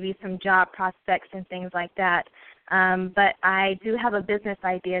for maybe some job prospects and things like that. But I do have a business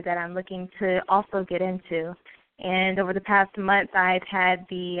idea that I'm looking to also get into. And over the past month, I've had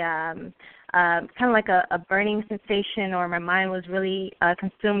the kind of like a burning sensation, or my mind was really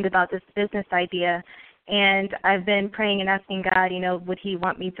consumed about this business idea. And I've been praying and asking God, would He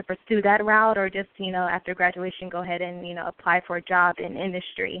want me to pursue that route, or just, after graduation, go ahead and, apply for a job in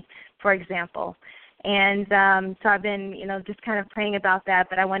industry, for example. And so I've been, just kind of praying about that.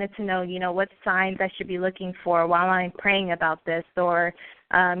 But I wanted to know, what signs I should be looking for while I'm praying about this, or,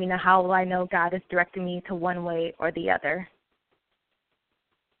 how will I know God is directing me to one way or the other?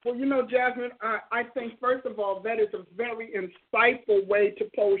 Well, Jasmine, I think, first of all, that is a very insightful way to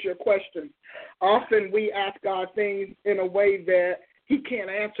pose your question. Often we ask God things in a way that he can't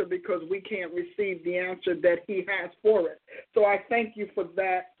answer because we can't receive the answer that he has for it. So I thank you for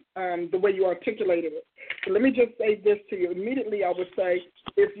that, the way you articulated it. So let me just say this to you. Immediately I would say,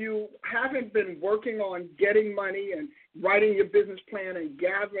 if you haven't been working on getting money and writing your business plan and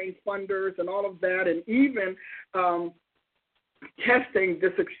gathering funders and all of that, and even testing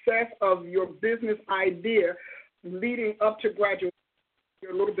the success of your business idea leading up to graduation,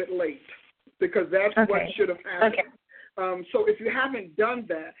 you're a little bit late, because that's what should have happened. So if you haven't done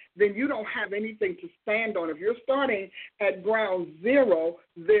that, then you don't have anything to stand on. If you're starting at ground zero,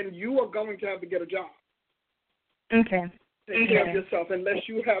 then you are going to have to get a job. Okay. Take care of yourself, unless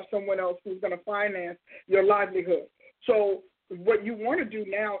you have someone else who's going to finance your livelihood. So what you want to do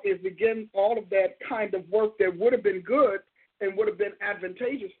now is begin all of that kind of work that would have been good and would have been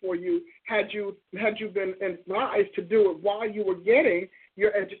advantageous for you had you been advised to do it while you were getting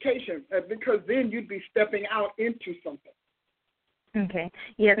your education, because then you'd be stepping out into something. Okay.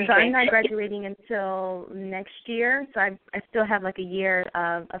 Yeah, so I'm not graduating until next year, so I still have like a year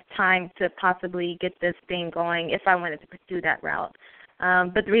of time to possibly get this thing going if I wanted to pursue that route.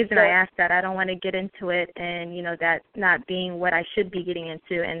 But the reason I asked that, I don't want to get into it and, that not being what I should be getting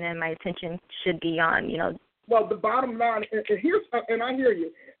into, and then my attention should be on, Well, the bottom line, and I hear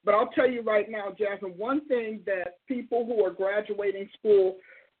you, but I'll tell you right now, Jasmine, one thing that people who are graduating school,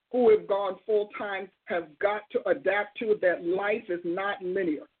 who have gone full-time, have got to adapt to, that life is not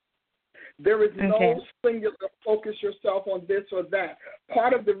linear. There is no singular focus yourself on this or that.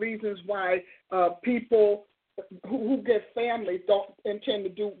 Part of the reasons why people who get families don't tend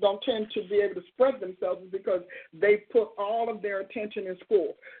to be able to spread themselves is because they put all of their attention in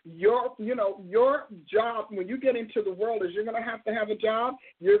school. Your job when you get into the world is you're going to have a job.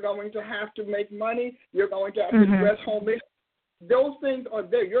 You're going to have to make money. You're going to have to dress home. Those things are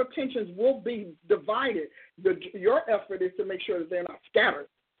there. Your attentions will be divided. Your effort is to make sure that they're not scattered,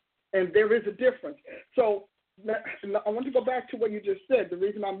 and there is a difference. So I want to go back to what you just said. The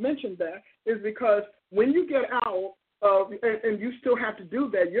reason I mentioned that is because when you get out, and you still have to do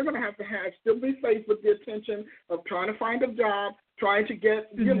that, you're going to have still be faced with the attention of trying to find a job, trying to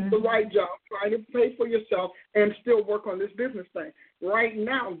get the right job, trying to pay for yourself, and still work on this business thing. Right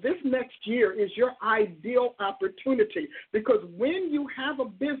now, this next year is your ideal opportunity, because when you have a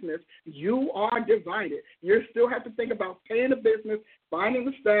business, you are divided. You still have to think about paying the business, finding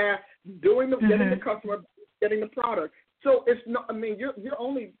the staff, getting the customer, getting the product. So it's not, you're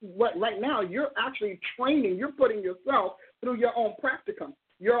only, right now, you're actually training, you're putting yourself through your own practicum,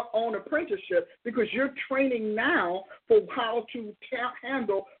 your own apprenticeship, because you're training now for how to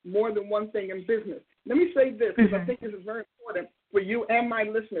handle more than one thing in business. Let me say this, because I think this is very important for you and my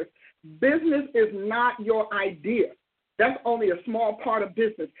listeners. Business is not your idea. That's only a small part of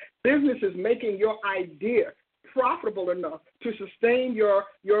business. Business is making your idea profitable enough to sustain your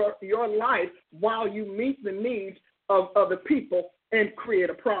life while you meet the needs of other people and create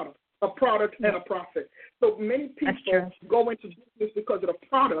a product and a profit. So many people go into business because of the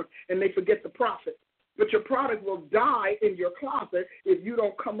product and they forget the profit. But your product will die in your closet if you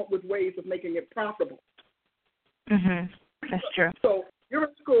don't come up with ways of making it profitable. That's true. So you're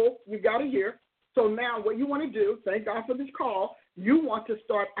in school, you got a year. So now what you want to do, thank God for this call, you want to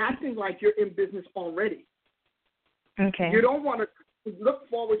start acting like you're in business already. Okay. You don't want to look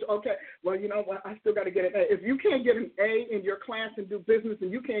forward to, well, you know what, I still got to get an A. If you can't get an A in your class and do business,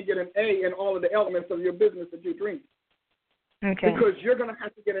 then you can't get an A in all of the elements of your business that you dream. Okay. Because you're going to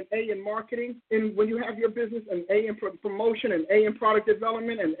have to get an A in marketing when you have your business, an A in promotion, an A in product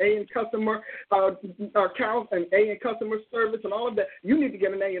development, an A in customer accounts, an A in customer service, and all of that. You need to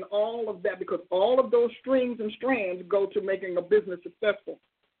get an A in all of that, because all of those strings and strands go to making a business successful.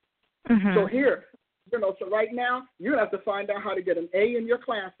 So here, so right now, you have to find out how to get an A in your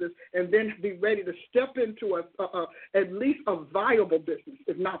classes and then be ready to step into at least a viable business,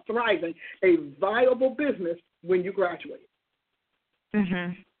 if not thriving, a viable business when you graduate.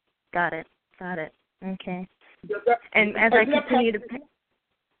 Got it. Okay. And as I continue to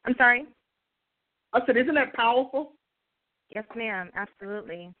I'm sorry? I said, isn't that powerful? Yes, ma'am.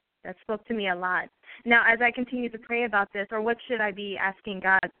 Absolutely. That spoke to me a lot. Now, as I continue to pray about this, or what should I be asking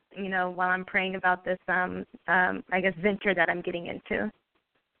God, while I'm praying about this, venture that I'm getting into?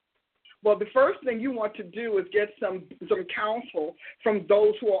 Well, the first thing you want to do is get some counsel from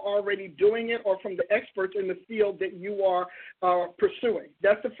those who are already doing it or from the experts in the field that you are pursuing.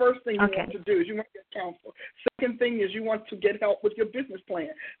 That's the first thing you want to do is you want to get counsel. Second thing is you want to get help with your business plan.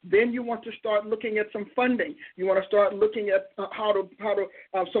 Then you want to start looking at some funding. You want to start looking at how to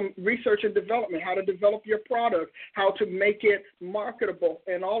some research and development, how to develop your product, how to make it marketable,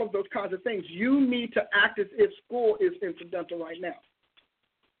 and all of those kinds of things. You need to act as if school is incidental right now.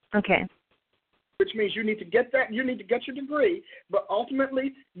 Okay. Which means you need to get your degree, but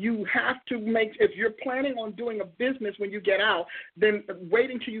ultimately you have to if you're planning on doing a business when you get out, then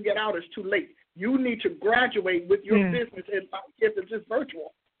waiting till you get out is too late. You need to graduate with your business, and if it's just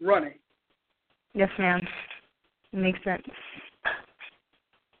virtual, running. Yes, ma'am. Makes sense.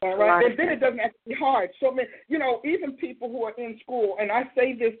 All right, and then it doesn't have to be hard. So, even people who are in school, and I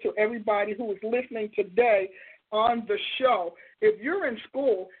say this to everybody who is listening today on the show, if you're in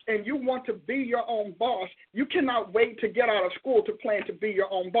school and you want to be your own boss, you cannot wait to get out of school to plan to be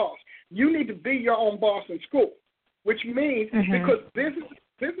your own boss. You need to be your own boss in school, which means because business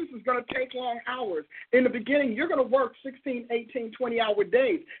is going to take long hours. In the beginning, you're going to work 16, 18, 20-hour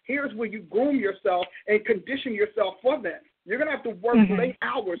days. Here's where you groom yourself and condition yourself for that. You're going to have to work late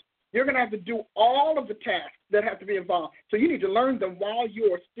hours. You're going to have to do all of the tasks that have to be involved. So you need to learn them while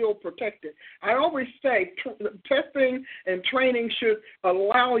you are still protected. I always say testing and training should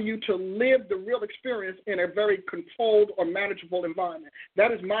allow you to live the real experience in a very controlled or manageable environment.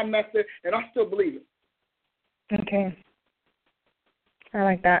 That is my method, and I still believe it. Okay. I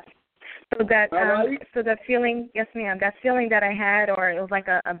like that. So that feeling, yes, ma'am, that feeling that I had, or it was like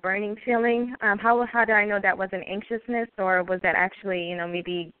a burning feeling, how did I know that wasn't anxiousness, or was that actually,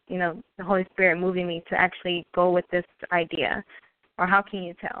 maybe, the Holy Spirit moving me to actually go with this idea? Or how can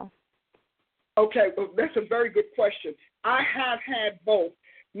you tell? Okay, well, that's a very good question. I have had both.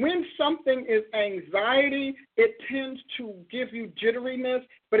 When something is anxiety, it tends to give you jitteriness,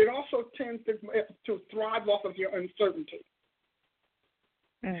 but it also tends to thrive off of your uncertainty.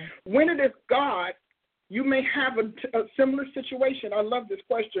 When it is God, you may have a similar situation. I love this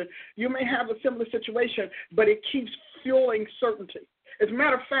question. You may have a similar situation, but it keeps fueling certainty. As a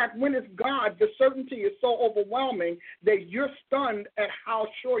matter of fact, when it's God, the certainty is so overwhelming that you're stunned at how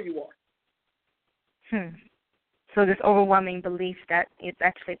sure you are. So this overwhelming belief that it's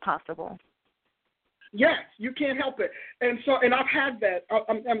actually possible. Yes, you can't help it. And I've had that.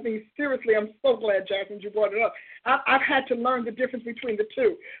 I mean, seriously, I'm so glad, Jasmine, you brought it up. I've had to learn the difference between the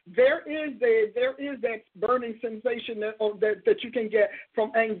two. There is that burning sensation that you can get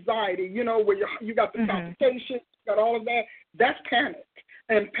from anxiety, where you got the palpitation, you got all of that. That's panic.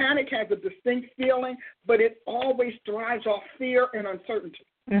 And panic has a distinct feeling, but it always thrives off fear and uncertainty.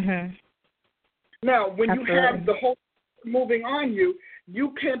 Now, when you have the whole moving on you,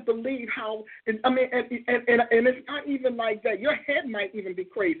 you can't believe how, and it's not even like that. Your head might even be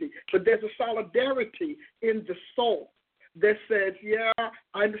crazy, but there's a solidarity in the soul that says, yeah,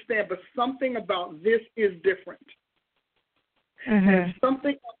 I understand, but something about this is different. And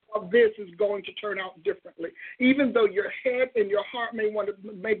something about this is going to turn out differently, even though your head and your heart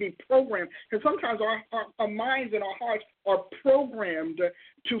may be programmed. And sometimes our minds and our hearts are programmed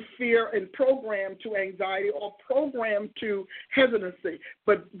to fear and programmed to anxiety or programmed to hesitancy.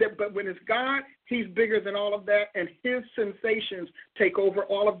 But when it's God, He's bigger than all of that, and His sensations take over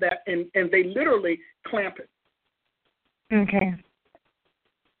all of that, and they literally clamp it. Okay.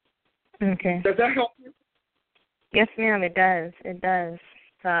 Does that help you? Yes, ma'am, it does. It does.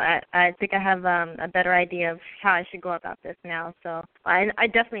 So I think I have a better idea of how I should go about this now. So I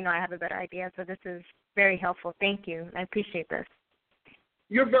definitely know I have a better idea. So this is very helpful. Thank you. I appreciate this.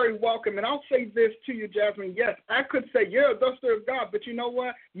 You're very welcome. And I'll say this to you, Jasmine. Yes, I could say, yeah, thus serve God, but you know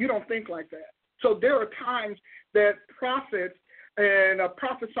what? You don't think like that. So there are times that prophets and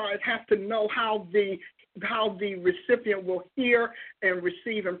prophesiers have to know how the recipient will hear and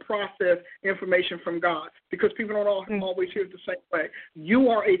receive and process information from God, because people don't always hear it the same way. You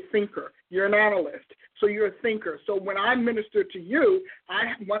are a thinker. You're an analyst, so you're a thinker. So when I minister to you,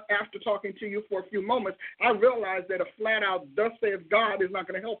 after talking to you for a few moments, I realized that a flat-out thus saith God is not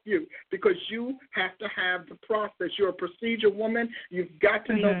going to help you, because you have to have the process. You're a procedure woman. You've got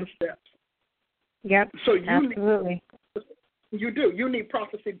to know the steps. Yep, so absolutely. You do. You need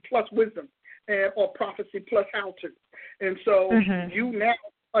prophecy plus wisdom. Or prophecy plus how to. And so you now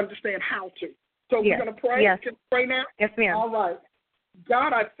understand how to. So we're going to pray. Yes. Can we pray now? Yes, ma'am. All right.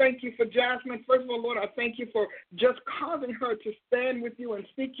 God, I thank you for Jasmine. First of all, Lord, I thank you for just causing her to stand with you and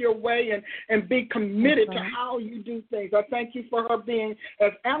seek your way and be committed to how you do things. I thank you for her being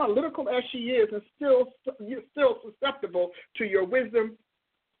as analytical as she is and still susceptible to your wisdom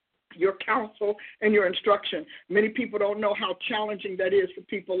your counsel and your instruction. Many people don't know how challenging that is for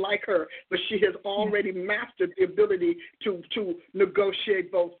people like her, but she has already mastered the ability to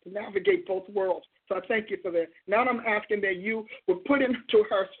negotiate both, to navigate both worlds. So I thank you for that. Now I'm asking that you would put into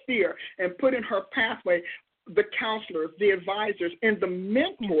her sphere and put in her pathway the counselors, the advisors, and the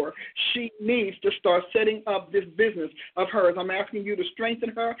mentor she needs to start setting up this business of hers. I'm asking you to strengthen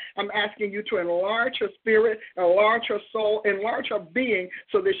her. I'm asking you to enlarge her spirit, enlarge her soul, enlarge her being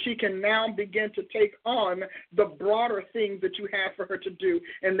so that she can now begin to take on the broader things that you have for her to do,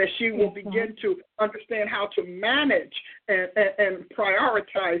 and that she will begin to understand how to manage and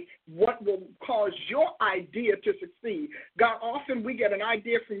prioritize what will cause your idea to succeed. God, often we get an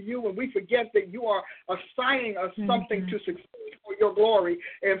idea from you and we forget that you are assigning us something to succeed for your glory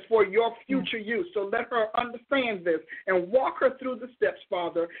and for your future use. So let her understand this and walk her through the steps,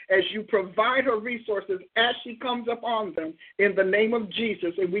 Father, as you provide her resources as she comes upon them in the name of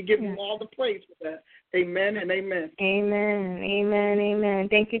Jesus. And we give you all the praise for that. Amen and amen. Amen, amen, amen.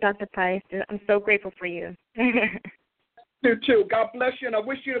 Thank you, Dr. Price. I'm so grateful for you. You too. God bless you, and I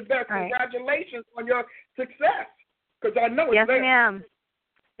wish you the best. All right. Congratulations on your success, because I know it's yes, there. ma'am.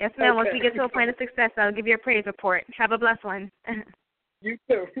 Yes, ma'am. Okay. Once we get to a point of success, I'll give you a praise report. Have a blessed one. You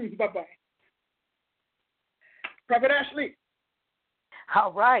too. Bye-bye. Prophet Ashley.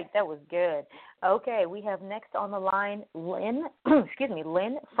 All right, that was good. Okay, we have next on the line Lynn,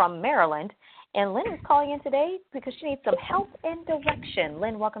 Lynn from Maryland. And Lynn is calling in today because she needs some help and direction.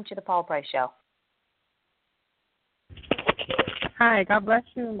 Lynn, welcome to the Paula Price Show. Hi, God bless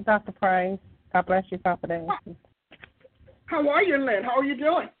you, Dr. Price. God bless you, Prophet Ashley. How are you, Lynn? How are you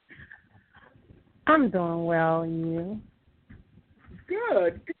doing? I'm doing well, and you?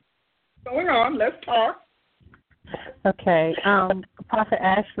 Good. What's going on? Let's talk. Okay. Prophet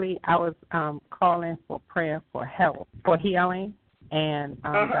Ashley, I was calling for prayer for help, for healing and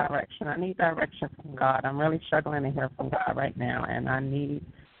direction. I need direction from God. I'm really struggling to hear from God right now, and I need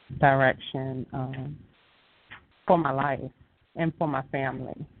direction for my life and for my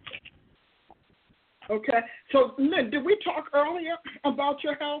family. Okay. So, Lynn, did we talk earlier about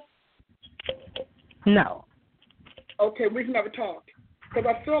your health? No. Okay, we've never talked. Because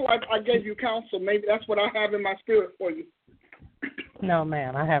I feel like I gave you counsel. Maybe that's what I have in my spirit for you. No,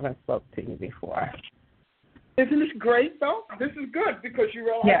 ma'am, I haven't spoke to you before. Isn't this great, though? This is good because you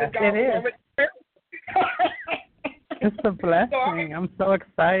realize that God it is. already there. It's a blessing. I'm so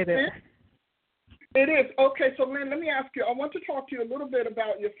excited. It is. Okay, so, Lynn, let me ask you. I want to talk to you a little bit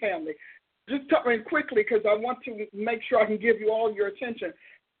about your family. Just talk me quickly because I want to make sure I can give you all your attention.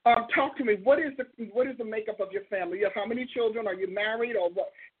 Talk to me. What is the makeup of your family? How many children? Are you married or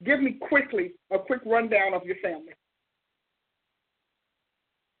what? Give me quickly a quick rundown of your family.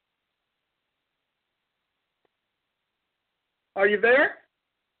 Are you there?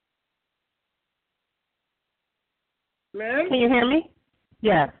 Lynn? Can you hear me?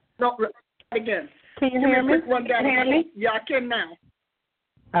 Yes. No, again. Can you hear me? Quick rundown. Can you hear me? Yeah, I can now.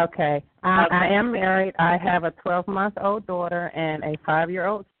 Okay. I am married. I have a 12-month-old daughter and a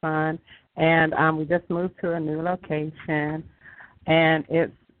 5-year-old son, and we just moved to a new location, and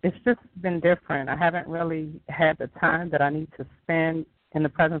it's just been different. I haven't really had the time that I need to spend in the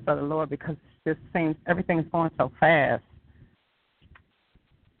presence of the Lord because it just seems everything's going so fast.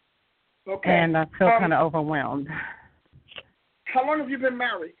 Okay. And I feel kind of overwhelmed. How long have you been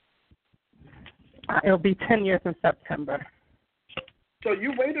married? It'll be 10 years in September. So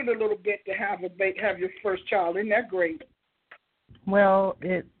you waited a little bit to have your first child. Isn't that great? Well,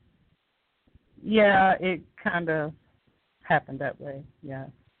 it kind of happened that way, yeah.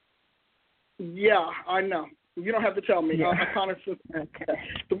 Yeah, I know. You don't have to tell me. Yeah. I kind of okay.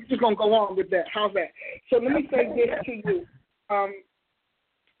 So we're just going to go on with that. How's that? So let me say this to you.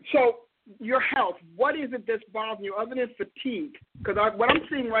 So your health, what is it that's bothering you other than fatigue? Because what I'm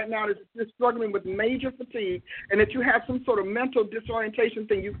seeing right now is you're struggling with major fatigue and that you have some sort of mental disorientation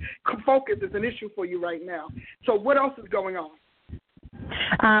thing. Focus is an issue for you right now. So what else is going on?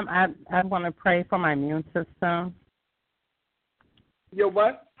 I want to pray for my immune system. Your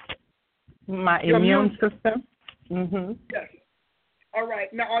what? Your immune system. Mhm. Yes. All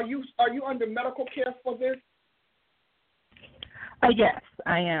right. Now, are you under medical care for this? Yes,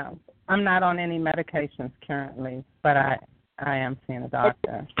 I am. I'm not on any medications currently, but I am seeing a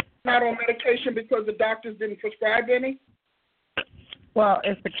doctor. Not on medication because the doctors didn't prescribe any? Well,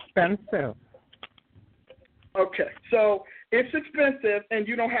 it's expensive. Okay. So it's expensive and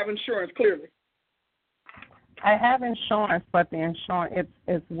you don't have insurance, clearly. I have insurance, but the insurance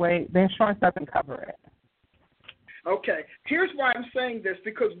the insurance doesn't cover it. Okay. Here's why I'm saying this,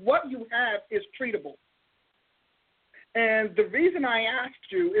 because what you have is treatable. And the reason I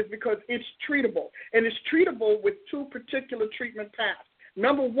asked you is because it's treatable, and it's treatable with two particular treatment paths.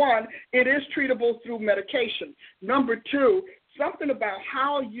 Number one, it is treatable through medication. Number two, something about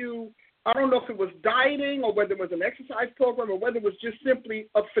how you, I don't know if it was dieting or whether it was an exercise program or whether it was just simply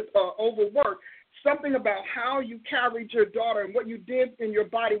overwork, something about how you carried your daughter and what you did in your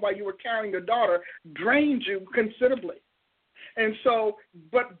body while you were carrying your daughter drained you considerably. And so,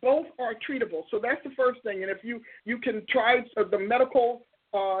 but both are treatable. So that's the first thing. And if you can try the medical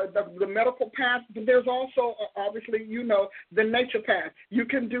path, but there's also, obviously, the nature path. You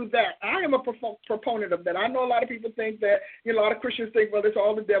can do that. I am a proponent of that. I know a lot of people think that, a lot of Christians think, well, it's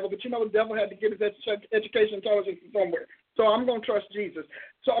all the devil, but the devil had to get his education intelligence from somewhere. So I'm going to trust Jesus.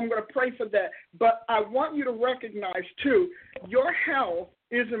 So I'm going to pray for that. But I want you to recognize, too, your health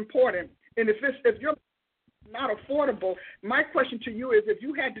is important. And if you're not affordable, my question to you is, if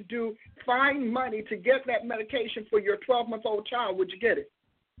you had to find money to get that medication for your 12-month-old child, would you get it?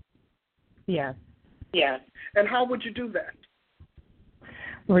 Yes. Yes. And how would you do that?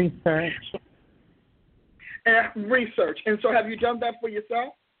 Research. Research. And so have you done that for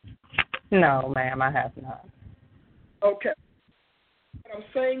yourself? No, ma'am, I have not. Okay. I'm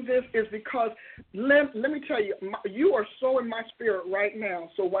saying this is because, let me tell you, you are so in my spirit right now.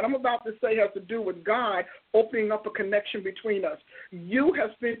 So what I'm about to say has to do with God opening up a connection between us. You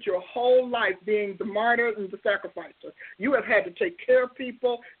have spent your whole life being the martyr and the sacrificer. You have had to take care of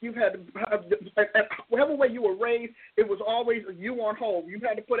people. You've had to, whatever way you were raised, it was always you on hold. You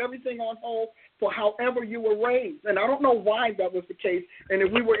had to put everything on hold for however you were raised. And I don't know why that was the case. And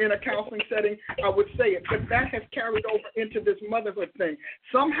if we were in a counseling setting, I would say it. But that has carried over into this motherhood thing.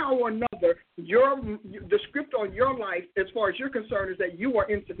 Somehow or another, the script on your life, as far as you're concerned, is that you are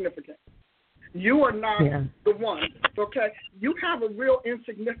insignificant. You are not the one, okay? You have a real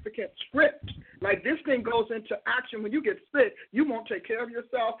insignificant script. Like, this thing goes into action. When you get sick, you won't take care of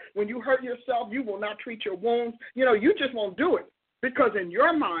yourself. When you hurt yourself, you will not treat your wounds. You just won't do it because in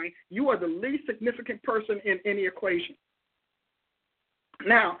your mind, you are the least significant person in any equation.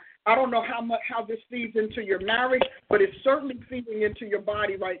 Now, I don't know how this feeds into your marriage, but it's certainly feeding into your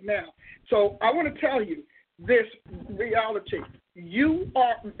body right now. So I want to tell you this reality. Your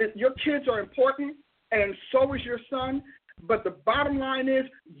kids are important, and so is your son, but the bottom line is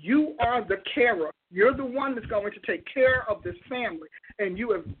you are the carer. You're the one that's going to take care of this family, and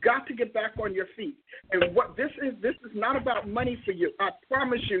you have got to get back on your feet. And what this is not about money for you. I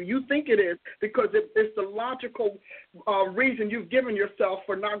promise you. You think it is because it's the logical reason you've given yourself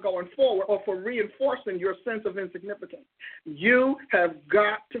for not going forward or for reinforcing your sense of insignificance. You have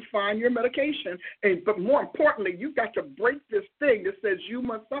got to find your medication, but more importantly, you've got to break this thing that says you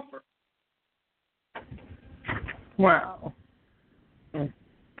must suffer. Wow.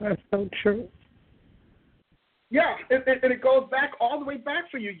 That's so true. Yeah, and it goes back all the way back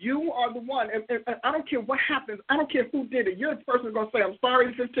for you. You are the one, and I don't care what happens. I don't care who did it. You're the person who's going to say, I'm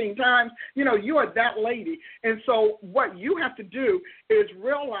sorry 15 times. You are that lady. And so what you have to do is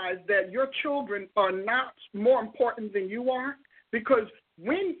realize that your children are not more important than you are, because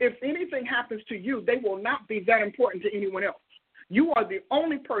if anything happens to you, they will not be that important to anyone else. You are the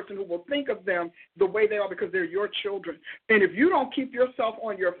only person who will think of them the way they are because they're your children. And if you don't keep yourself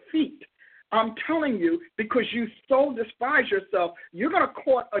on your feet, I'm telling you, because you so despise yourself, you're going to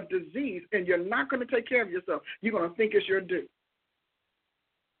caught a disease and you're not going to take care of yourself. You're going to think it's your due.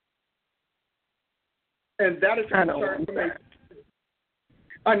 And that is a concern for me.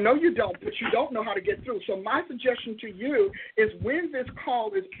 I know you don't, but you don't know how to get through. So my suggestion to you is when this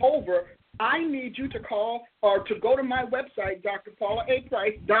call is over, I need you to call or to go to my website,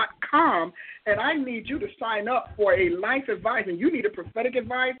 drpaulaaprice.com, and I need you to sign up for a life advisement. You need a prophetic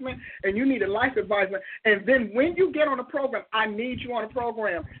advisement, and you need a life advisement. And then when you get on a program, I need you on a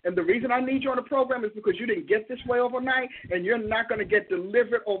program. And the reason I need you on a program is because you didn't get this way overnight, and you're not going to get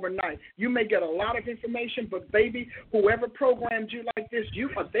delivered overnight. You may get a lot of information, but, baby, whoever programmed you like this,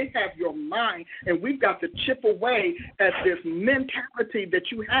 they have your mind, and we've got to chip away at this mentality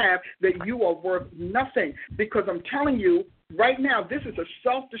that you have that you are worth nothing. Because I'm telling you, right now, this is a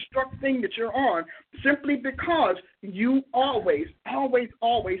self-destruct thing that you're on simply because you always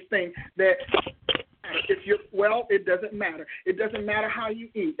think that it doesn't matter. It doesn't matter how you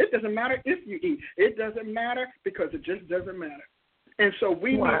eat. It doesn't matter if you eat. It doesn't matter because it just doesn't matter. And so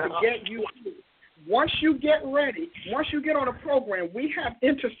we need to get you. Once you get ready, once you get on a program, we have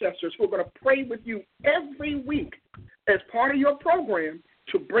intercessors who are going to pray with you every week as part of your program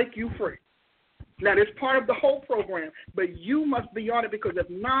to break you free. Now, it's part of the whole program, but you must be on it, because if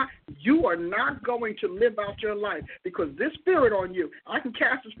not, you are not going to live out your life, because this spirit on you, I can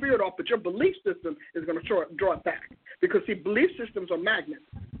cast the spirit off, but your belief system is going to draw it back, because, see, belief systems are magnets.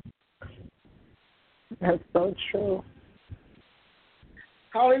 That's so true.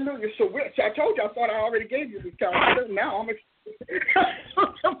 Hallelujah. So I told you, I thought I already gave you this calendar. Now I'm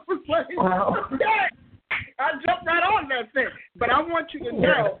wow. I jumped right on that thing. But I want you to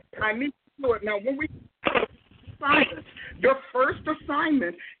know, I need to do it. Now, when we assignment, your first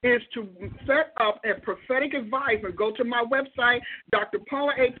assignment is to set up a prophetic advisement. Go to my website,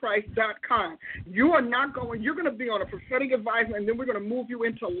 drpaulaaprice.com. You're going to be on a prophetic advisement, and then we're going to move you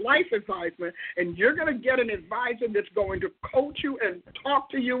into life advisement, and you're going to get an advisor that's going to coach you and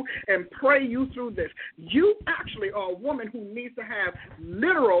talk to you and pray you through this. You actually are a woman who needs to have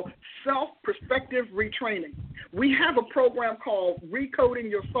literal self-perspective retraining. We have a program called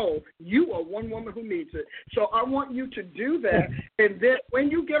Recoding Your Soul. You are one woman who needs it. So I want you to do that, and then when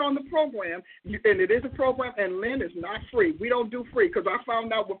you get on the program, and it is a program, and Lynn is not free. We don't do free, because I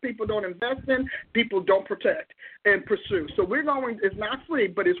found out what people don't invest in, people don't protect and pursue. So it's not free,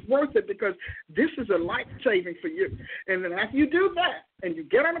 but it's worth it, because this is a life-saving for you. And then after you do that, and you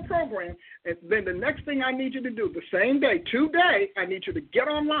get on the program, and then the next thing I need you to do, the same day, today, I need you to get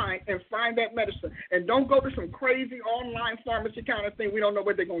online and find that medicine. And don't go to some crazy online pharmacy kind of thing. We don't know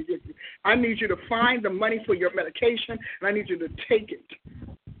what they're going to give you. I need you to find the money for your medication, and I need you to take it.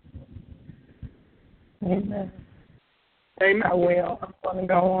 Amen. Amen. I will. I'm going to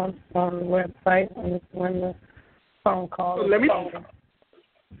go on the website when the phone call is over.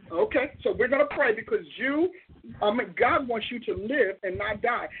 Okay, so we're going to pray, because God wants you to live and not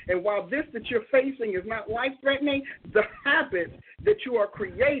die. And while this that you're facing is not life-threatening, the habits that you are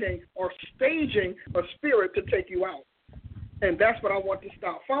creating are staging a spirit to take you out. And that's what I want to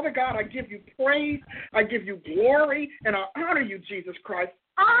stop. Father God, I give you praise, I give you glory, and I honor you, Jesus Christ.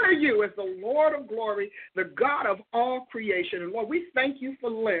 Honor you as the Lord of glory, the God of all creation. And Lord, we thank you for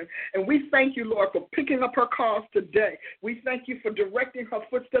Lynn, and we thank you, Lord, for picking up her cause today. We thank you for directing her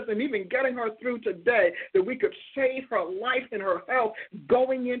footsteps and even getting her through today, that we could save her life and her health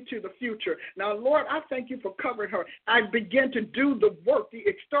going into the future. Now, Lord, I thank you for covering her. I begin to do the work, the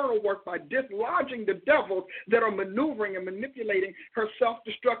external work, by dislodging the devils that are maneuvering and manipulating her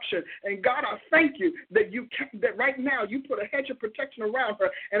self-destruction. And God, I thank you that right now you put a hedge of protection around her.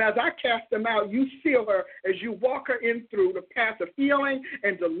 And as I cast them out, you seal her as you walk her in through the path of healing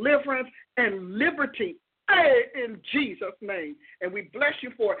and deliverance and liberty in Jesus' name. And we bless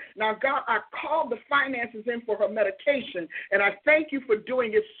you for it. Now, God, I call the finances in for her medication, and I thank you for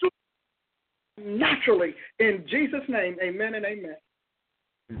doing it supernaturally. In Jesus' name, amen and amen.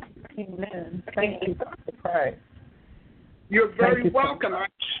 Amen. Thank you, Dr. Price. You're very welcome. I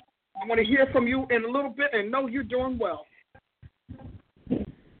want to hear from you in a little bit and know you're doing well.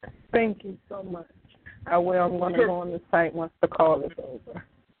 Thank you so much. I will. I'm going to go on the site once the call is over.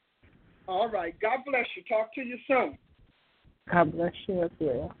 All right. God bless you. Talk to you soon. God bless you as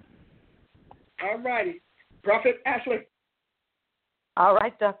well. All righty. Prophet Ashley. All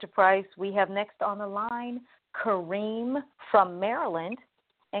right, Dr. Price. We have next on the line Kareem from Maryland.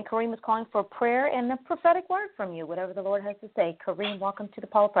 And Kareem is calling for prayer and a prophetic word from you, whatever the Lord has to say. Kareem, welcome to the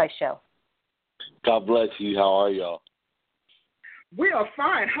Paula Price Show. God bless you. How are y'all? We are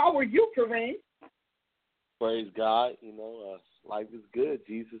fine. How are you, Kareem? Praise God. Life is good.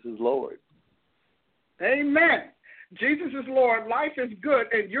 Jesus is Lord. Amen. Jesus is Lord. Life is good,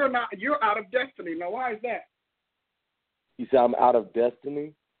 and you're not. You're out of destiny. Now, why is that? You say I'm out of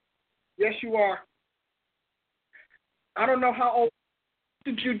destiny? Yes, you are. I don't know how old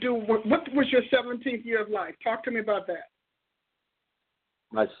did you do. What was your 17th year of life? Talk to me about that.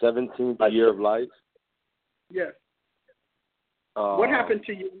 My 17th year of life? Yes. What happened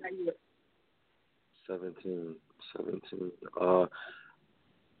to you in that year? 17. What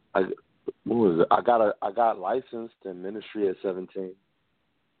was it? I got licensed in ministry at 17.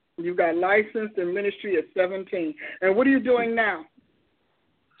 You got licensed in ministry at 17. And what are you doing now?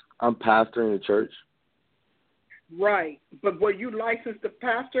 I'm pastoring a church. Right. But were you licensed to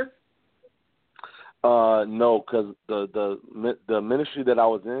pastor? No, because the ministry that I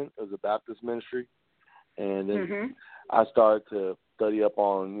was in was a Baptist ministry. And then I started to study up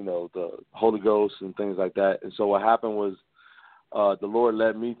on, the Holy Ghost and things like that. And so what happened was the Lord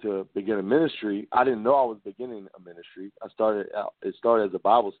led me to begin a ministry. I didn't know I was beginning a ministry. It started as a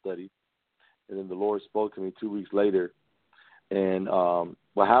Bible study, and then the Lord spoke to me 2 weeks later. And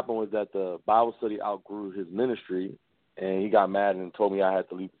what happened was that the Bible study outgrew his ministry, and he got mad and told me I had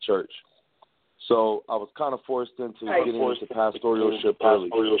to leave the church. So I was kind of forced into getting into pastoralship early.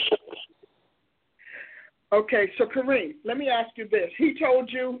 Okay, so Kareem, let me ask you this. He told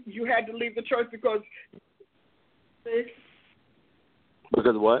you you had to leave the church because...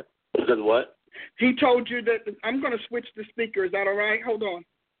 Because what? Because what? He told you that... I'm going to switch the speaker. Is that all right? Hold on.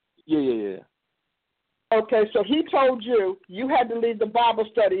 Yeah. Okay, so he told you you had to leave the Bible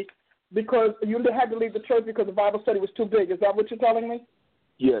study because you had to leave the church because the Bible study was too big. Is that what you're telling me?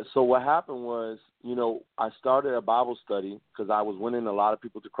 Yeah, so what happened was, I started a Bible study because I was winning a lot of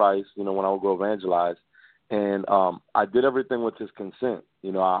people to Christ, when I would go evangelize. And I did everything with his consent.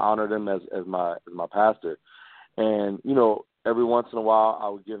 I honored him as my pastor. And, every once in a while I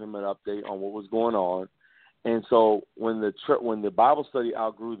would give him an update on what was going on. And so when the Bible study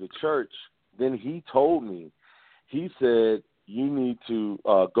outgrew the church, then he told me, he said, you need to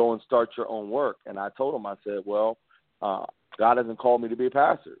go and start your own work. And I told him, I said, well, God hasn't called me to be a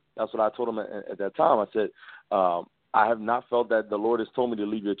pastor. That's what I told him at that time. I said, I have not felt that the Lord has told me to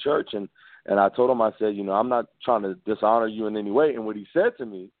leave your church. And I told him, I said, I'm not trying to dishonor you in any way. And what he said to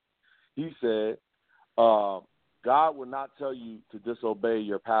me, he said, God would not tell you to disobey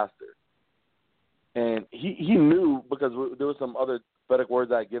your pastor. And he knew, because there were some other prophetic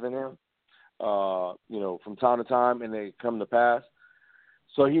words I had given him, from time to time, and they come to pass.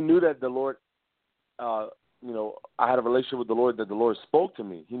 So he knew that the Lord, I had a relationship with the Lord, that the Lord spoke to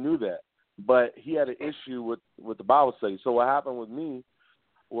me. He knew that. But he had an issue with the Bible study. So what happened with me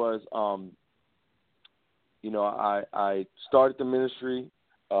was, I started the ministry.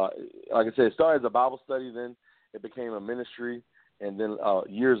 Like I said, it started as a Bible study, then it became a ministry, and then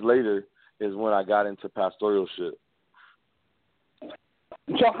years later is when I got into pastoralship.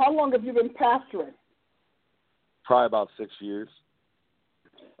 So how long have you been pastoring? Probably about 6 years.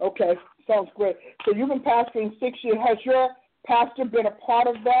 Okay, sounds great. So you've been pastoring 6 years. Has your pastor been a part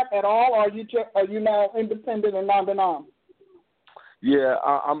of that at all, or are you now independent and non-denom? Yeah,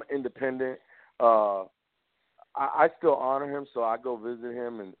 I'm independent. I still honor him, so I go visit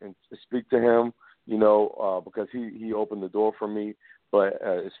him and speak to him, because he opened the door for me. But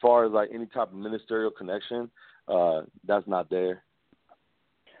as far as like any type of ministerial connection, that's not there.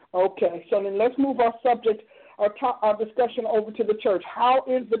 Okay, so then let's move our subject, our discussion over to the church. How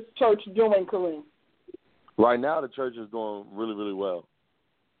is the church doing, Kareem? Right now, the church is doing really, really well.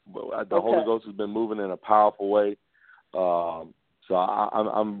 But the Holy Ghost has been moving in a powerful way. So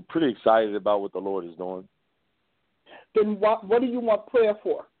I'm pretty excited about what the Lord is doing. Then what do you want prayer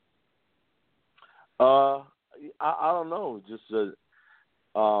for? I don't know. Just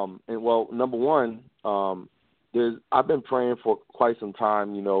number one, I've been praying for quite some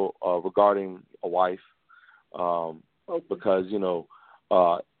time, regarding a wife, because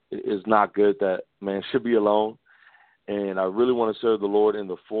it's not good that man should be alone, and I really want to serve the Lord in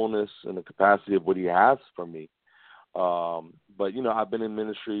the fullness and the capacity of what He has for me. But I've been in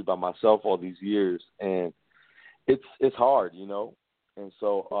ministry by myself all these years, and it's hard, and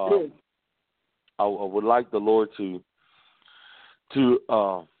so I would like the Lord to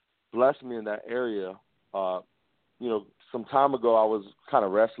bless me in that area. Some time ago I was kind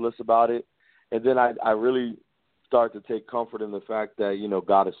of restless about it, and then I really started to take comfort in the fact that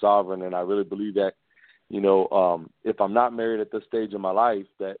God is sovereign, and I really believe that if I'm not married at this stage in my life,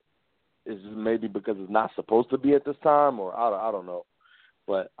 that is maybe because it's not supposed to be at this time, or I don't know.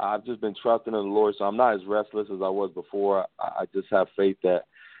 But I've just been trusting in the Lord, so I'm not as restless as I was before. I just have faith that,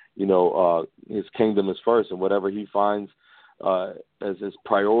 His kingdom is first, and whatever He finds as His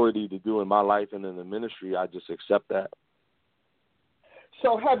priority to do in my life and in the ministry, I just accept that.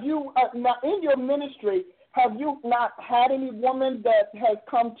 So have you, now in your ministry, have you not had any woman that has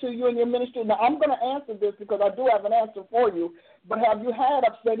come to you in your ministry? Now, I'm going to answer this because I do have an answer for you, but have you had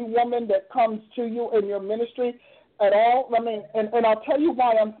any woman that comes to you in your ministry at all? I mean, and I'll tell you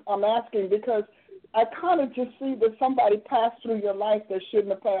why I'm asking, because I kind of just see that somebody passed through your life that shouldn't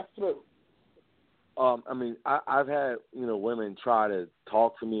have passed through. I've had, women try to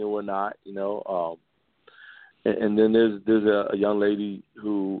talk to me or whatnot, and then there's a young lady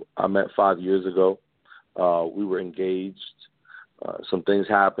who I met 5 years ago. We were engaged. Some things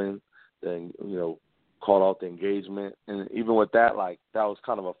happened, then, called off the engagement. And even with that, that was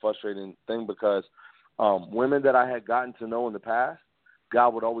kind of a frustrating thing because women that I had gotten to know in the past,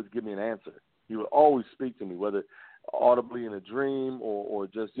 God would always give me an answer. He would always speak to me, whether audibly in a dream or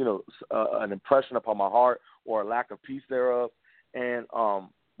just, an impression upon my heart or a lack of peace thereof. And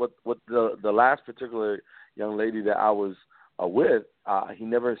with the last particular young lady that I was with, he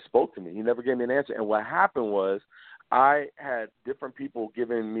never spoke to me. He never gave me an answer. And what happened was I had different people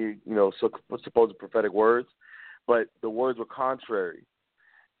giving me, supposed prophetic words, but the words were contrary.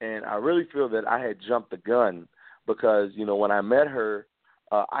 And I really feel that I had jumped the gun because, when I met her,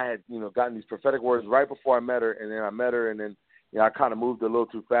 I had, gotten these prophetic words right before I met her, and then I met her, and then, I kind of moved a little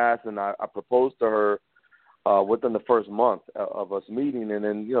too fast, and I proposed to her within the first month of us meeting, and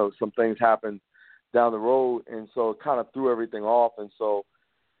then, some things happened down the road, and so it kind of threw everything off, and so,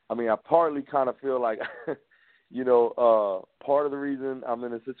 I partly kind of feel like, part of the reason I'm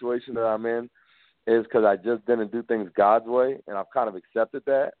in the situation that I'm in is because I just didn't do things God's way, and I've kind of accepted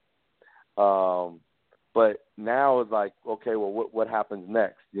that. But now it's like, okay, well, what happens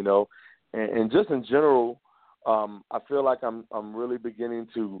next, And just in general, I feel like I'm really beginning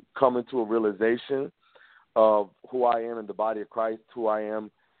to come into a realization of who I am in the body of Christ, who I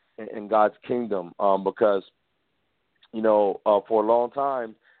am in God's kingdom, because, for a long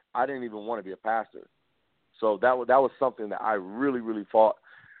time, I didn't even want to be a pastor. So that was something that I really, really fought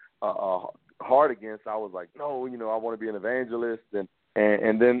hard against. I was like, no, I want to be an evangelist, and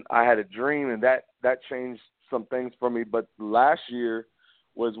then I had a dream, and that changed some things for me. But last year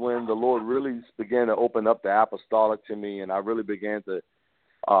was when the Lord really began to open up the apostolic to me, and I really began to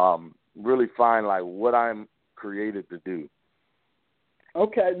really find like what I'm created to do.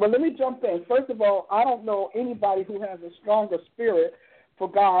 Okay, well, let me jump in. First of all, I don't know anybody who has a stronger spirit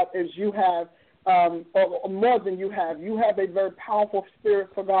for God as you have, or more than you have. You have a very powerful spirit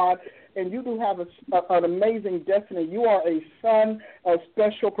for God, and you do have an amazing destiny. You are a son of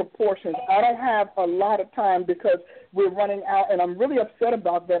special proportions. I don't have a lot of time because we're running out, and I'm really upset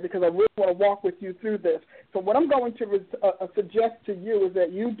about that because I really want to walk with you through this. So what I'm going to suggest to you is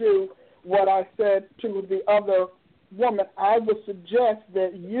that you do what I said to the other woman. I would suggest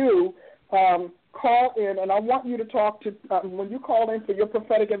that you call in, and I want you to talk to, when you call in for your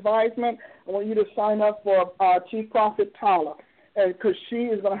prophetic advisement, I want you to sign up for Chief Prophet Paula, because she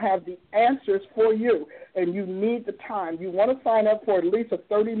is going to have the answers for you, and you need the time. You want to sign up for at least a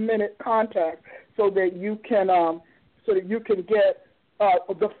 30-minute contact so that you can get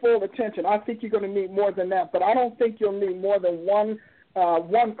the full attention. I think you're going to need more than that, but I don't think you'll need more than one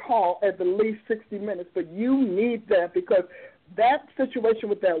call at the least 60 minutes. But you need that because that situation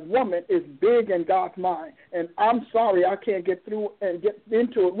with that woman is big in God's mind. And I'm sorry I can't get through and get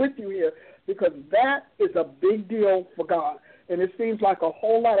into it with you here because that is a big deal for God. And it seems like a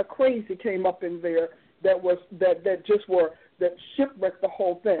whole lot of crazy came up in there that shipwrecked the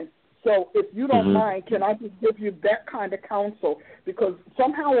whole thing. So if you don't mind, can I just give you that kind of counsel? Because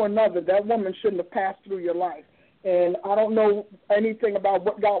somehow or another, that woman shouldn't have passed through your life. And I don't know anything about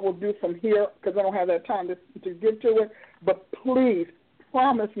what God will do from here because I don't have that time to get to it. But please,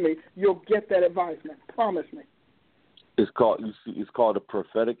 promise me you'll get that advisement. Promise me. It's called a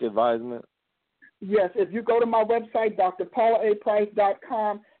prophetic advisement? Yes. If you go to my website,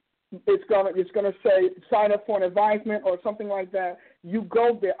 drpaulaaprice.com, it's gonna say sign up for an advisement or something like that. You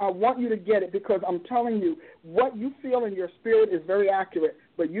go there. I want you to get it because I'm telling you, what you feel in your spirit is very accurate,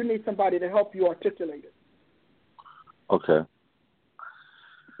 but you need somebody to help you articulate it. Okay.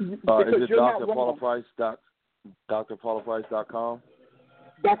 Is it drpaulaprice.com?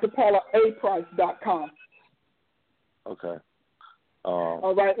 drpaulaaprice.com. Okay.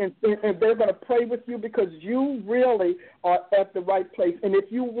 All right, and they're going to pray with you because you really are at the right place. And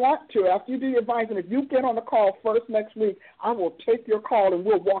if you want to, after you do your advising, if you get on the call first next week, I will take your call and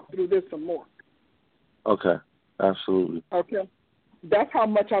we'll walk through this some more. Okay, absolutely. Okay. That's how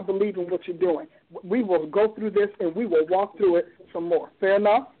much I believe in what you're doing. We will go through this and we will walk through it some more. Fair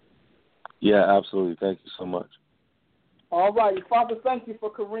enough? Yeah, absolutely. Thank you so much. All right. Father, thank you for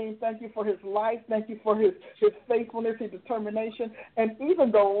Kareem. Thank you for his life. Thank you for his faithfulness, his determination, and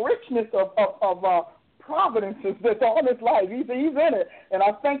even the richness of providences that's on his life. He's in it. And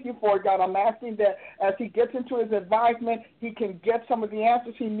I thank you for it, God. I'm asking that as he gets into his advisement, he can get some of the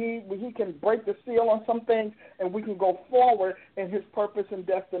answers he needs, he can break the seal on some things, and we can go forward in his purpose and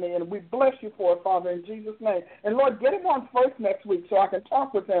destiny. And we bless you for it, Father, in Jesus' name. And, Lord, get him on first next week so I can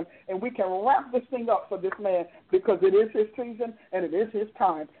talk with him and we can wrap this thing up for this man because it is his season and it is his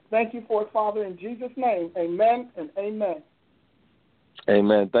time. Thank you for it, Father, in Jesus' name. Amen and amen.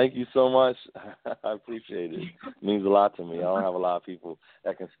 Amen. Thank you so much. I appreciate it. It means a lot to me. I don't have a lot of people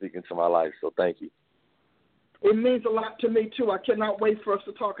that can speak into my life, so thank you. It means a lot to me, too. I cannot wait for us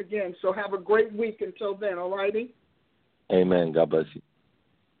to talk again. So have a great week until then, all righty? Amen. God bless you.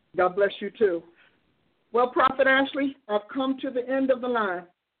 God bless you, too. Well, Prophet Ashley, I've come to the end of the line.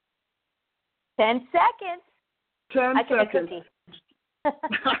 10 seconds. 10 seconds.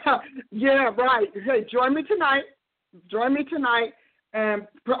 Yeah, right. Hey, join me tonight. And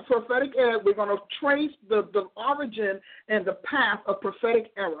prophetic error, we're going to trace the origin and the path of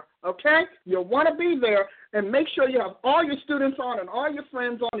prophetic error, okay? You'll want to be there and make sure you have all your students on and all your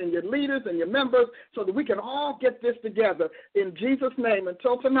friends on and your leaders and your members so that we can all get this together. In Jesus' name,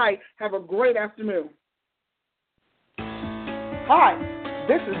 until tonight, have a great afternoon. Hi,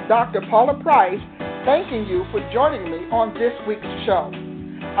 this is Dr. Paula Price thanking you for joining me on this week's show.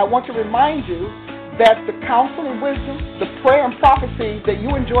 I want to remind you that the counsel and wisdom, the prayer and prophecy that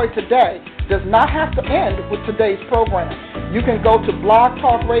you enjoy today does not have to end with today's program. You can go to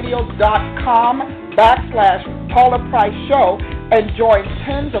blogtalkradio.com/Paula Price Show and join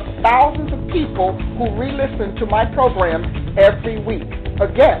tens of thousands of people who re-listen to my program every week.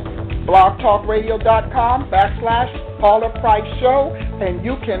 Again, blogtalkradio.com/Paula Price Show, and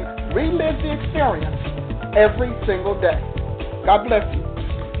you can relive the experience every single day. God bless you.